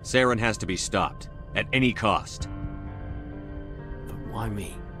 Saren has to be stopped, at any cost. But why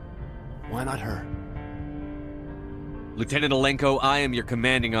me? Why not her? Lieutenant Alenko, I am your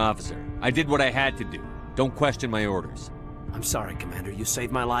commanding officer. I did what I had to do. Don't question my orders. I'm sorry, Commander. You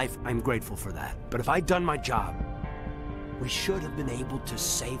saved my life. I'm grateful for that. But if I'd done my job, we should have been able to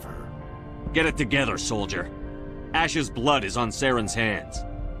save her. Get it together, soldier. Ash's blood is on Saren's hands.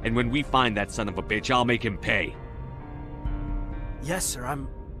 And when we find that son of a bitch, I'll make him pay. Yes, sir,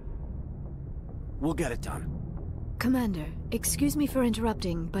 We'll get it done. Commander, excuse me for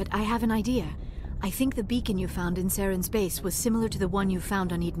interrupting, but I have an idea. I think the beacon you found in Saren's base was similar to the one you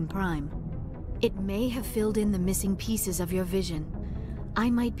found on Eden Prime. It may have filled in the missing pieces of your vision. I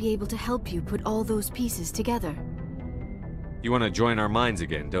might be able to help you put all those pieces together. You want to join our minds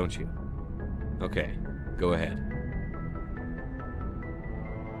again, don't you? Okay, go ahead.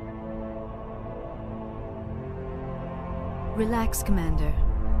 Relax, Commander.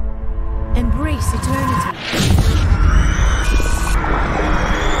 Embrace eternity.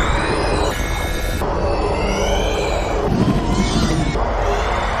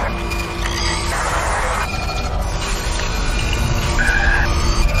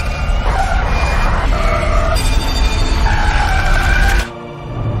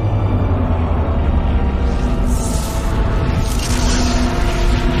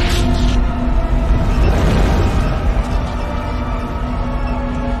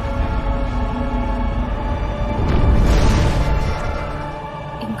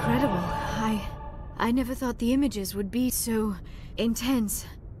 I never thought the images would be so intense.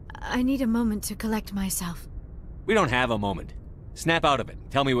 I need a moment to collect myself. We don't have a moment. Snap out of it.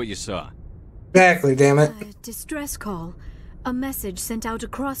 Tell me what you saw. Exactly, damn it. A distress call. A message sent out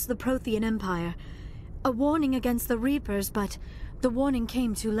across the Prothean Empire. A warning against the Reapers, but the warning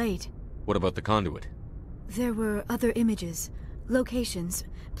came too late. What about the conduit? There were other images, locations,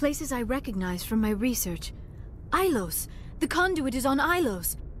 places I recognized from my research. Ilos! The conduit is on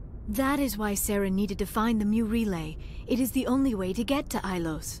Ilos! That is why Saren needed to find the Mu relay. It is the only way to get to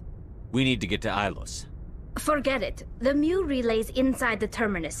Ilos. We need to get to Ilos. Forget it. The Mu relay's inside the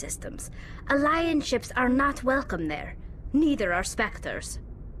Terminus systems. Alliance ships are not welcome there. Neither are Spectres.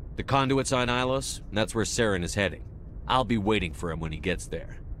 The conduit's on Ilos, and that's where Saren is heading. I'll be waiting for him when he gets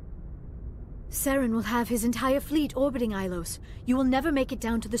there. Saren will have his entire fleet orbiting Ilos. You will never make it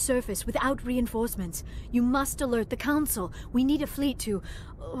down to the surface without reinforcements. You must alert the Council. We need a fleet to...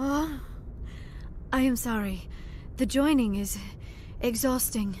 I am sorry. The joining is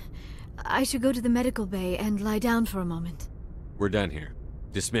exhausting. I should go to the medical bay and lie down for a moment. We're done here.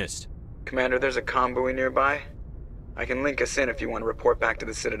 Dismissed. Commander, there's a convoy nearby. I can link us in if you want to report back to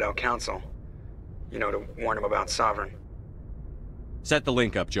the Citadel Council. You know, to warn them about Sovereign. Set the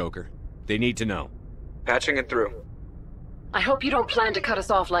link up, Joker. They need to know. Patching it through. I hope you don't plan to cut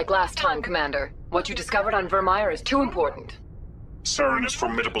us off like last time, Commander. What you discovered on Virmire is too important. Saren is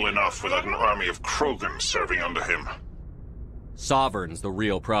formidable enough without an army of Krogan serving under him. Sovereign's the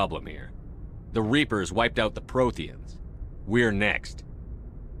real problem here. The Reapers wiped out the Protheans. We're next.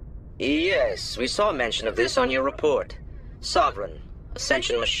 Yes, we saw mention of this on your report. Sovereign,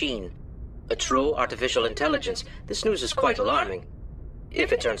 Ascension machine. A true artificial intelligence. This news is quite alarming.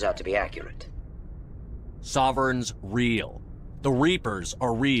 If it turns out to be accurate. Sovereign's real. The Reapers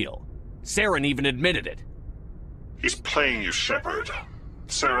are real. Saren even admitted it. He's playing you, Shepard.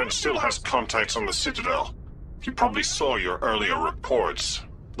 Saren still has contacts on the Citadel. He probably saw your earlier reports.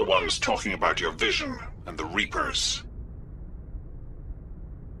 The ones talking about your vision and the Reapers.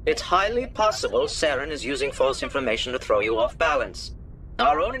 It's highly possible Saren is using false information to throw you off balance.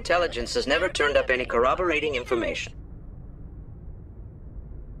 Our own intelligence has never turned up any corroborating information.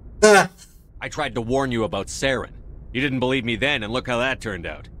 I tried to warn you about Saren. You didn't believe me then, and look how that turned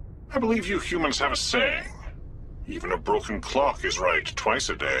out. I believe you humans have a saying. Even a broken clock is right twice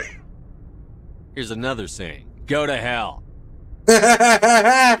a day. Here's another saying. Go to hell.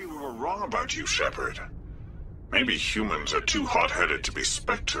 Maybe we were wrong about you, Shepard. Maybe humans are too hot-headed to be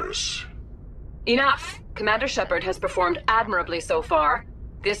Spectres. Enough! Commander Shepard has performed admirably so far.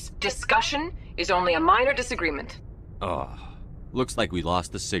 This discussion is only a minor disagreement. Oh, looks like we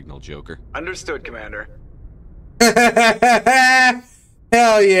lost the signal, Joker. Understood, Commander.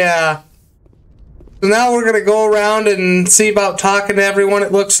 Hell yeah. So now we're gonna go around and see about talking to everyone,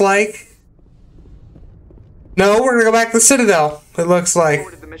 it looks like. No, we're gonna go back to the Citadel, it looks like. I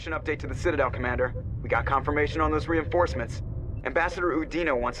forwarded the mission update to the Citadel, Commander. We got confirmation on those reinforcements. Ambassador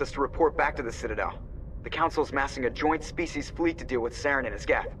Udina wants us to report back to the Citadel. The Council's massing a joint species fleet to deal with Saren and his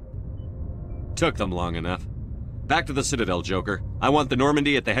geth. Took them long enough. Back to the Citadel, Joker. I want the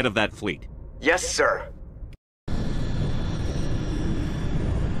Normandy at the head of that fleet. Yes, sir.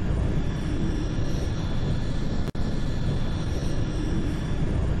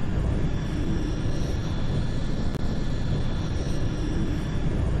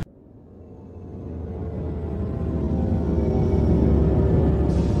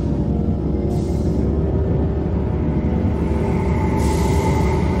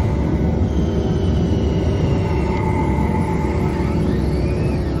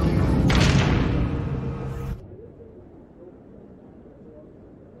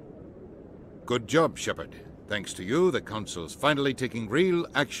 Good job, Shepard. Thanks to you, the Council's finally taking real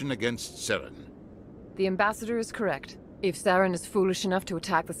action against Saren. The Ambassador is correct. If Saren is foolish enough to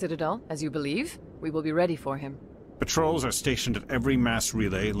attack the Citadel, as you believe, we will be ready for him. Patrols are stationed at every mass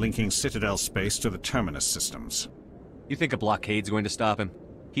relay linking Citadel space to the Terminus systems. You think a blockade's going to stop him?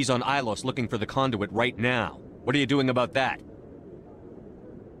 He's on Ilos looking for the conduit right now. What are you doing about that?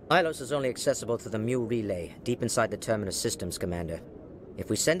 Ilos is only accessible to the Mu relay, deep inside the Terminus systems, Commander. If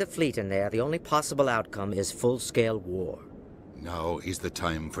we send a fleet in there, the only possible outcome is full-scale war. Now is the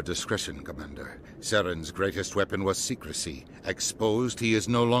time for discretion, Commander. Saren's greatest weapon was secrecy. Exposed, he is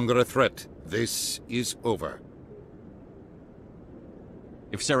no longer a threat. This is over.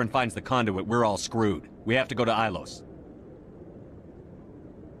 If Saren finds the conduit, we're all screwed. We have to go to Ilos.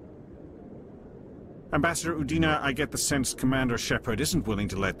 Ambassador Udina, I get the sense Commander Shepard isn't willing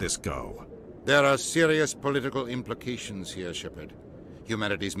to let this go. There are serious political implications here, Shepard.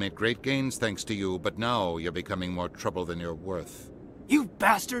 Humanity's made great gains thanks to you, but now you're becoming more trouble than you're worth. You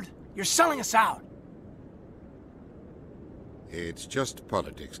bastard! You're selling us out! It's just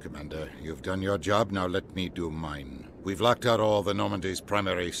politics, Commander. You've done your job, now let me do mine. We've locked out all the Normandy's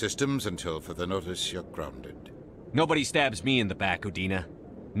primary systems until further notice you're grounded. Nobody stabs me in the back, Udina.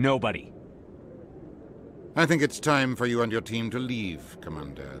 Nobody. I think it's time for you and your team to leave,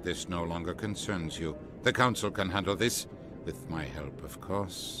 Commander. This no longer concerns you. The Council can handle this, with my help, of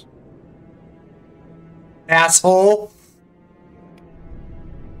course. Asshole.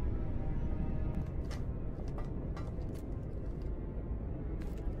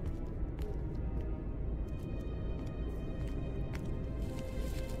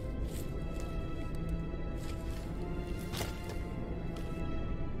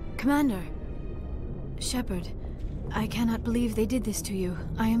 Commander. Shepard, I cannot believe they did this to you.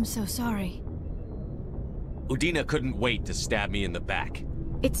 I am so sorry. Udina couldn't wait to stab me in the back.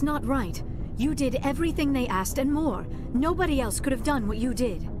 It's not right. You did everything they asked and more. Nobody else could have done what you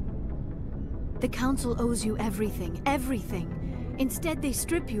did. The Council owes you everything, everything. Instead, they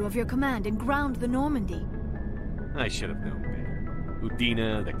strip you of your command and ground the Normandy. I should have known better.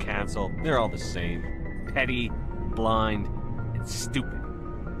 Udina, the Council, they're all the same. Petty, blind, and stupid.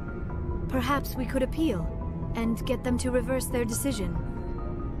 Perhaps we could appeal, and get them to reverse their decision.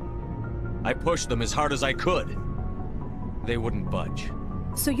 I pushed them as hard as I could. They wouldn't budge.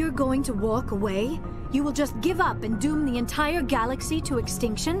 So you're going to walk away? You will just give up and doom the entire galaxy to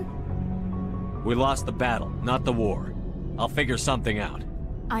extinction? We lost the battle, not the war. I'll figure something out.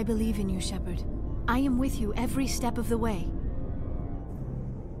 I believe in you, Shepard. I am with you every step of the way.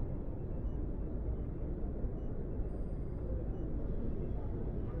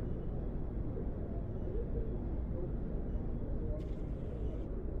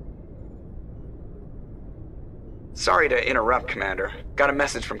 Sorry to interrupt, Commander. Got a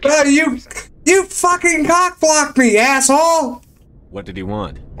message from You fucking cockblocked me, asshole! What did he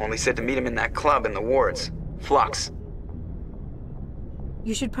want? Only said to meet him in that club in the wards. Flux.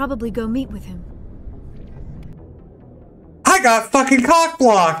 You should probably go meet with him. I got fucking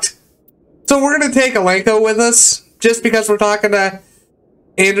cockblocked! So we're gonna take Alenko with us, just because we're talking to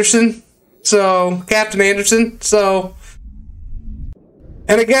Anderson. So, Captain Anderson. So...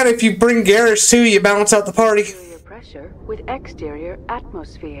 And again, if you bring Garrus too, you balance out the party. Pressure with exterior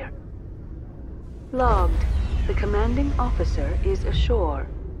atmosphere. Logged. The commanding officer is ashore.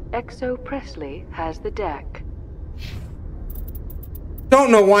 Exo Presley has the deck.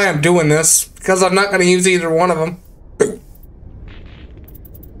 Don't know why I'm doing this, because I'm not going to use either one of them.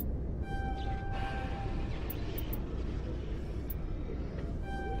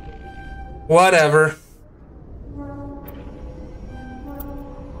 Whatever.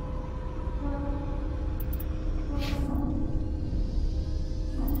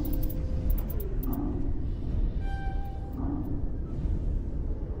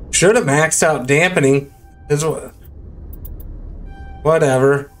 Should have maxed out dampening.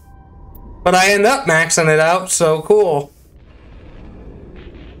 Whatever. But I end up maxing it out, so cool.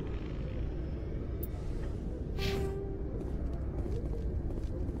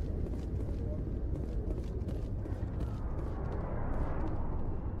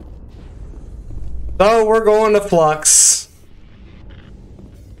 So we're going to Flux.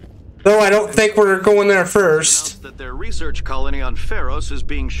 Though I don't think we're going there first. That their research colony on Pharos is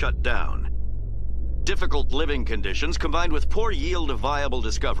being shut down. Difficult living conditions combined with poor yield of viable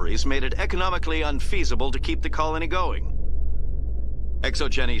discoveries made it economically unfeasible to keep the colony going.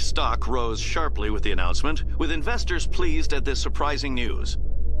 Exogeny stock rose sharply with the announcement, with investors pleased at this surprising news.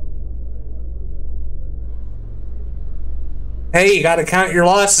 Hey, you gotta count your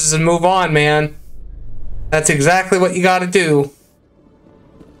losses and move on, man. That's exactly what you gotta do.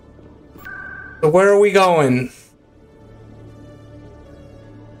 So where are we going?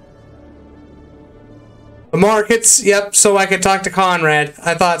 The markets, yep, so I could talk to Conrad.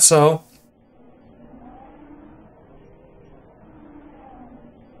 I thought so.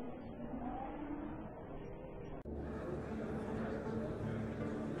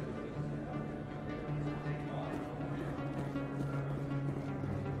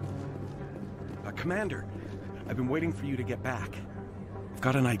 Commander, I've been waiting for you to get back. I've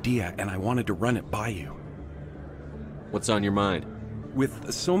got an idea, and I wanted to run it by you. What's on your mind?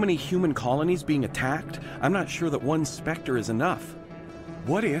 With so many human colonies being attacked, I'm not sure that one Spectre is enough.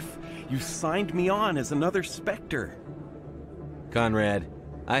 What if you signed me on as another Spectre? Conrad,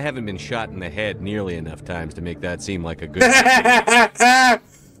 I haven't been shot in the head nearly enough times to make that seem like a good idea.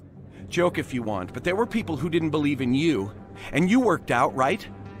 Joke if you want, but there were people who didn't believe in you, and you worked out, right?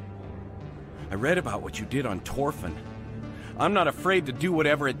 I read about what you did on Torfin. I'm not afraid to do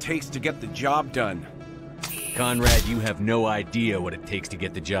whatever it takes to get the job done. Conrad, you have no idea what it takes to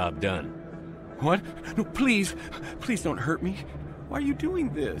get the job done. What? No, please. Please don't hurt me. Why are you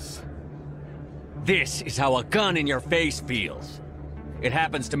doing this? This is how a gun in your face feels. It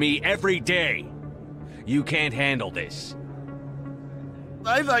happens to me every day. You can't handle this.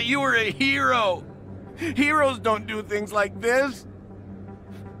 I thought you were a hero. Heroes don't do things like this.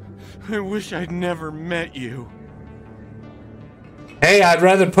 I wish I'd never met you. Hey, I'd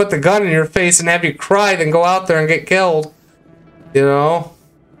rather put the gun in your face and have you cry than go out there and get killed. You know?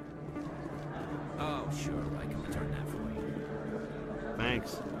 Oh, sure, I can return that for you.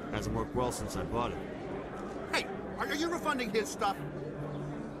 Thanks. Hasn't worked well since I bought it. Hey, are you refunding his stuff?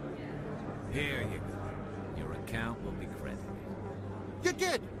 Here you go. Your account will be credited. You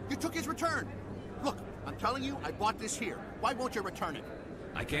did! You took his return! Look, I'm telling you, I bought this here. Why won't you return it?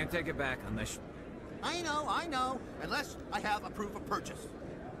 I can't take it back unless... I know. Unless I have a proof of purchase.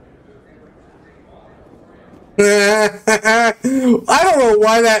 I don't know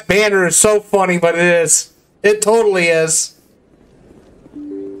why that banner is so funny, but it is. It totally is.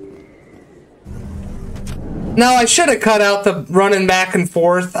 Now, I should have cut out the running back and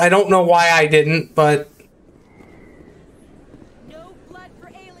forth. I don't know why I didn't, but... No blood for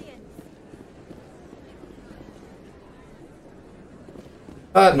aliens.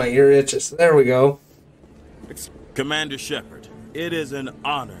 God, my ear itches. There we go. Commander Shepard, it is an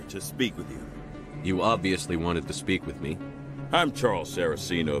honor to speak with you. You obviously wanted to speak with me. I'm Charles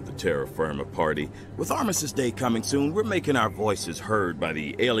Saraceno of the Terra Firma Party. With Armistice Day coming soon, we're making our voices heard by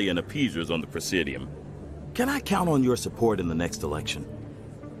the alien appeasers on the Presidium. Can I count on your support in the next election?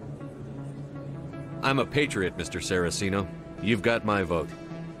 I'm a patriot, Mr. Saraceno. You've got my vote.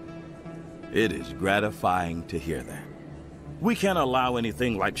 It is gratifying to hear that. We can't allow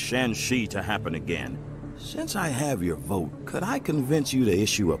anything like Shanxi to happen again. Since I have your vote, could I convince you to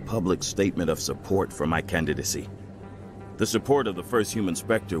issue a public statement of support for my candidacy? The support of the first human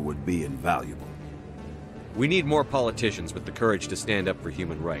Spectre would be invaluable. We need more politicians with the courage to stand up for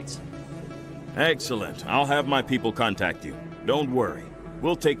human rights. Excellent. I'll have my people contact you. Don't worry.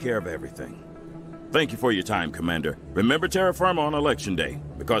 We'll take care of everything. Thank you for your time, Commander. Remember Terra Firma on Election Day,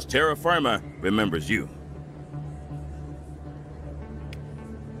 because Terra Firma remembers you.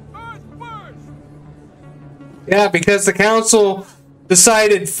 Yeah, because the council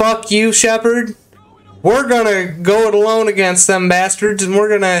decided, fuck you, Shepard. We're gonna go it alone against them bastards, and we're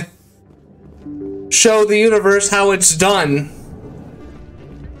gonna show the universe how it's done.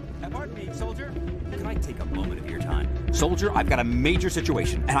 Pardon me, soldier. Can I take a moment of your time? Soldier, I've got a major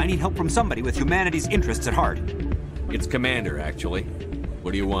situation, and I need help from somebody with humanity's interests at heart. It's Commander, actually.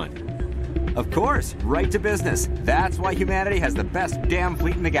 What do you want? Of course, right to business. That's why humanity has the best damn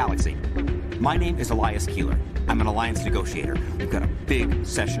fleet in the galaxy. My name is Elias Keeler. I'm an alliance negotiator. We've got a big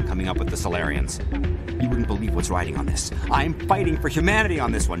session coming up with the Salarians. You wouldn't believe what's riding on this. I'm fighting for humanity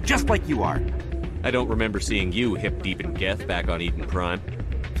on this one, just like you are. I don't remember seeing you hip-deep in Geth back on Eden Prime.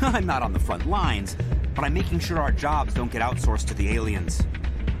 I'm not on the front lines, but I'm making sure our jobs don't get outsourced to the aliens.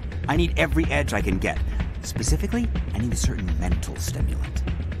 I need every edge I can get. Specifically, I need a certain mental stimulant.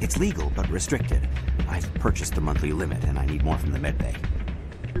 It's legal, but restricted. I've purchased the monthly limit, and I need more from the medbay.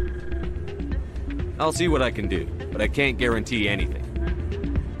 I'll see what I can do, but I can't guarantee anything.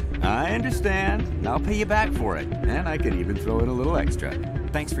 I understand. I'll pay you back for it, and I can even throw in a little extra.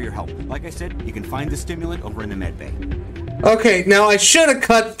 Thanks for your help. Like I said, you can find the stimulant over in the medbay. Okay, now I should have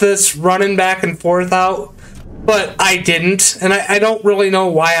cut this running back and forth out, but I didn't, and I don't really know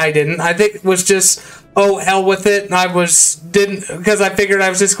why I didn't. I think it was just, oh, hell with it, and because I figured I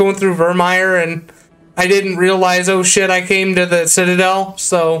was just going through Virmire, and I didn't realize, oh shit, I came to the Citadel,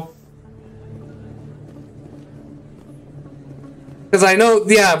 so... Because I know,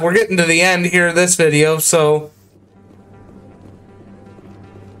 yeah, we're getting to the end here of this video, so...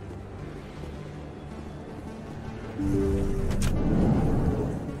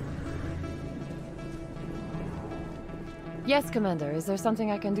 Yes, Commander. Is there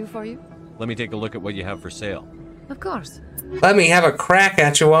something I can do for you? Let me take a look at what you have for sale. Of course. Let me have a crack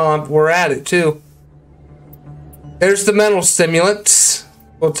at you while we're at it, too. There's the mental stimulant.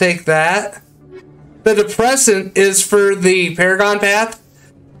 We'll take that. The depressant is for the Paragon Path.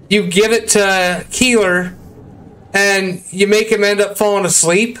 You give it to Keeler, and you make him end up falling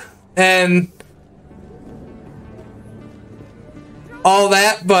asleep, and all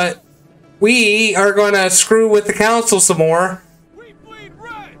that, but we are going to screw with the council some more.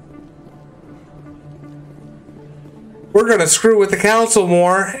 We're going to screw with the council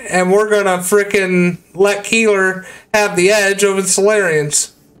more, and we're going to frickin' let Keeler have the edge over the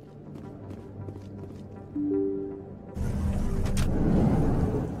Salarians.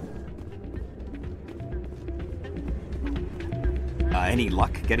 Any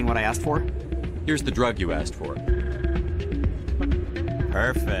luck getting what I asked for? Here's the drug you asked for.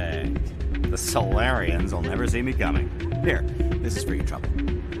 Perfect. The Salarians will never see me coming. Here, this is for your trouble.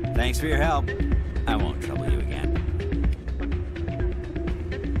 Thanks for your help. I won't trouble you again.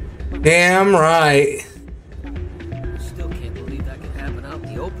 Damn right. Still can't believe that could happen out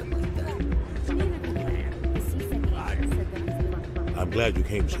in the open like that. I'm glad you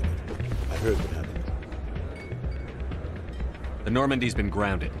came, Shepard. I heard what happened. The Normandy's been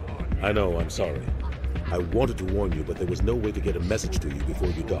grounded. I know, I'm sorry. I wanted to warn you, but there was no way to get a message to you before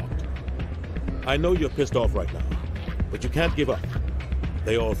you docked. I know you're pissed off right now, but you can't give up.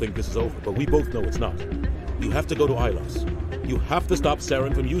 They all think this is over, but we both know it's not. You have to go to Ilos. You have to stop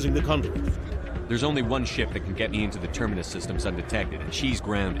Saren from using the conduit. There's only one ship that can get me into the terminus systems undetected, and she's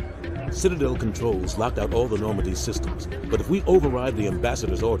grounded. Citadel controls locked out all the Normandy's systems, but if we override the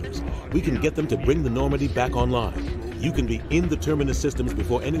Ambassador's orders, we can get them to bring the Normandy back online. You can be in the terminus systems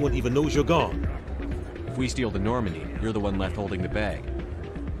before anyone even knows you're gone. If we steal the Normandy, you're the one left holding the bag.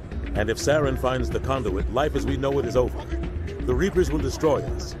 And if Saren finds the conduit, life as we know it is over. The Reapers will destroy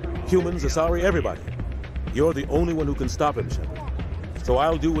us. Humans, Asari, everybody. You're the only one who can stop him, Shepard. So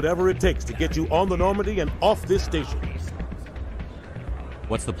I'll do whatever it takes to get you on the Normandy and off this station.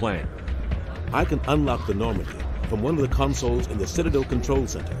 What's the plan? I can unlock the Normandy from one of the consoles in the Citadel Control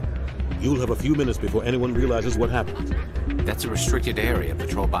Center. You'll have a few minutes before anyone realizes what happened. That's a restricted area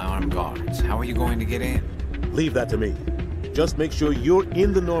patrolled by armed guards. How are you going to get in? Leave that to me. Just make sure you're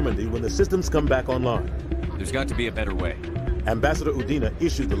in the Normandy when the systems come back online. There's got to be a better way. Ambassador Udina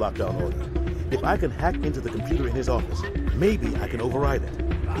issued the lockdown order. If I can hack into the computer in his office, maybe I can override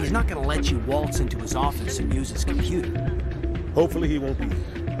it. He's not gonna let you waltz into his office and use his computer. Hopefully he won't be.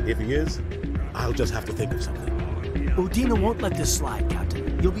 If he is, I'll just have to think of something. Udina won't let this slide,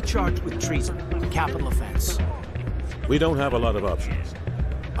 Captain. You'll be charged with treason, a capital offense. We don't have a lot of options.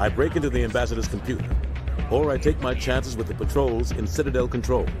 I break into the Ambassador's computer, or I take my chances with the patrols in Citadel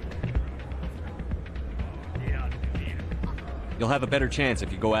Control. You'll have a better chance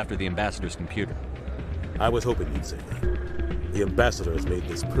if you go after the Ambassador's computer. I was hoping you'd say that. The Ambassador has made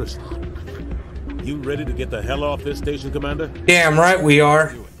this personal. You ready to get the hell off this station, Commander? Damn right we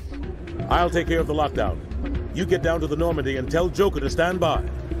are. I'll take care of the lockdown. You get down to the Normandy and tell Joker to stand by.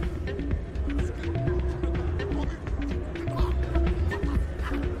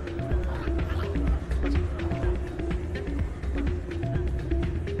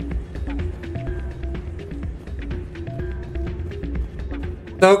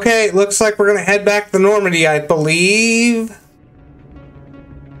 Okay, looks like we're gonna head back to Normandy, I believe.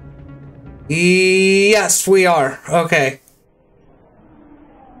 Yes, we are. Okay.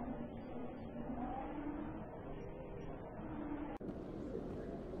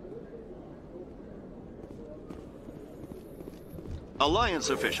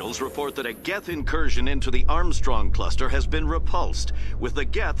 Alliance officials report that a Geth incursion into the Armstrong cluster has been repulsed, with the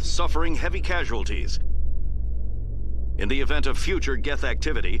Geth suffering heavy casualties. In the event of future Geth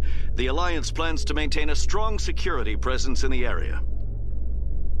activity, the Alliance plans to maintain a strong security presence in the area.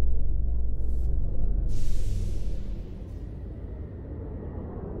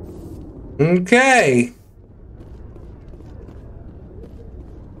 Okay.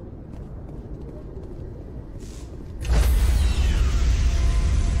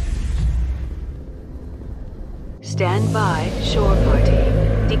 Stand by, shore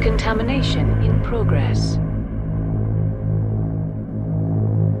party. Decontamination in progress.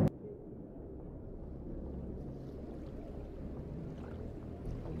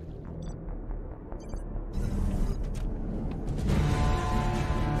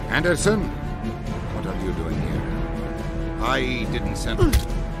 Anderson? What are you doing here? I didn't send...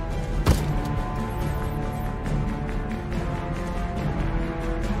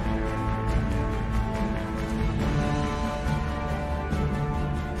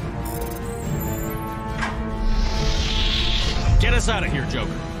 Get us out of here,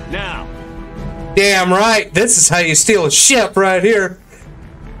 Joker. Now! Damn right. This is how you steal a ship right here.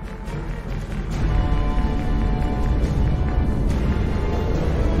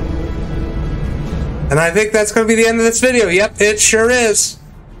 And I think that's going to be the end of this video. Yep, it sure is.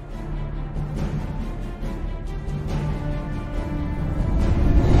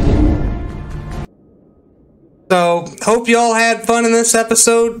 So, hope you all had fun in this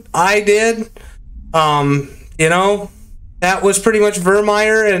episode. I did. You know, that was pretty much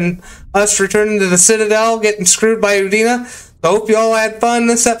Virmire and us returning to the Citadel, getting screwed by Udina. So, hope you all had fun in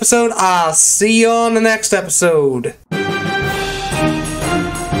this episode. I'll see you on the next episode.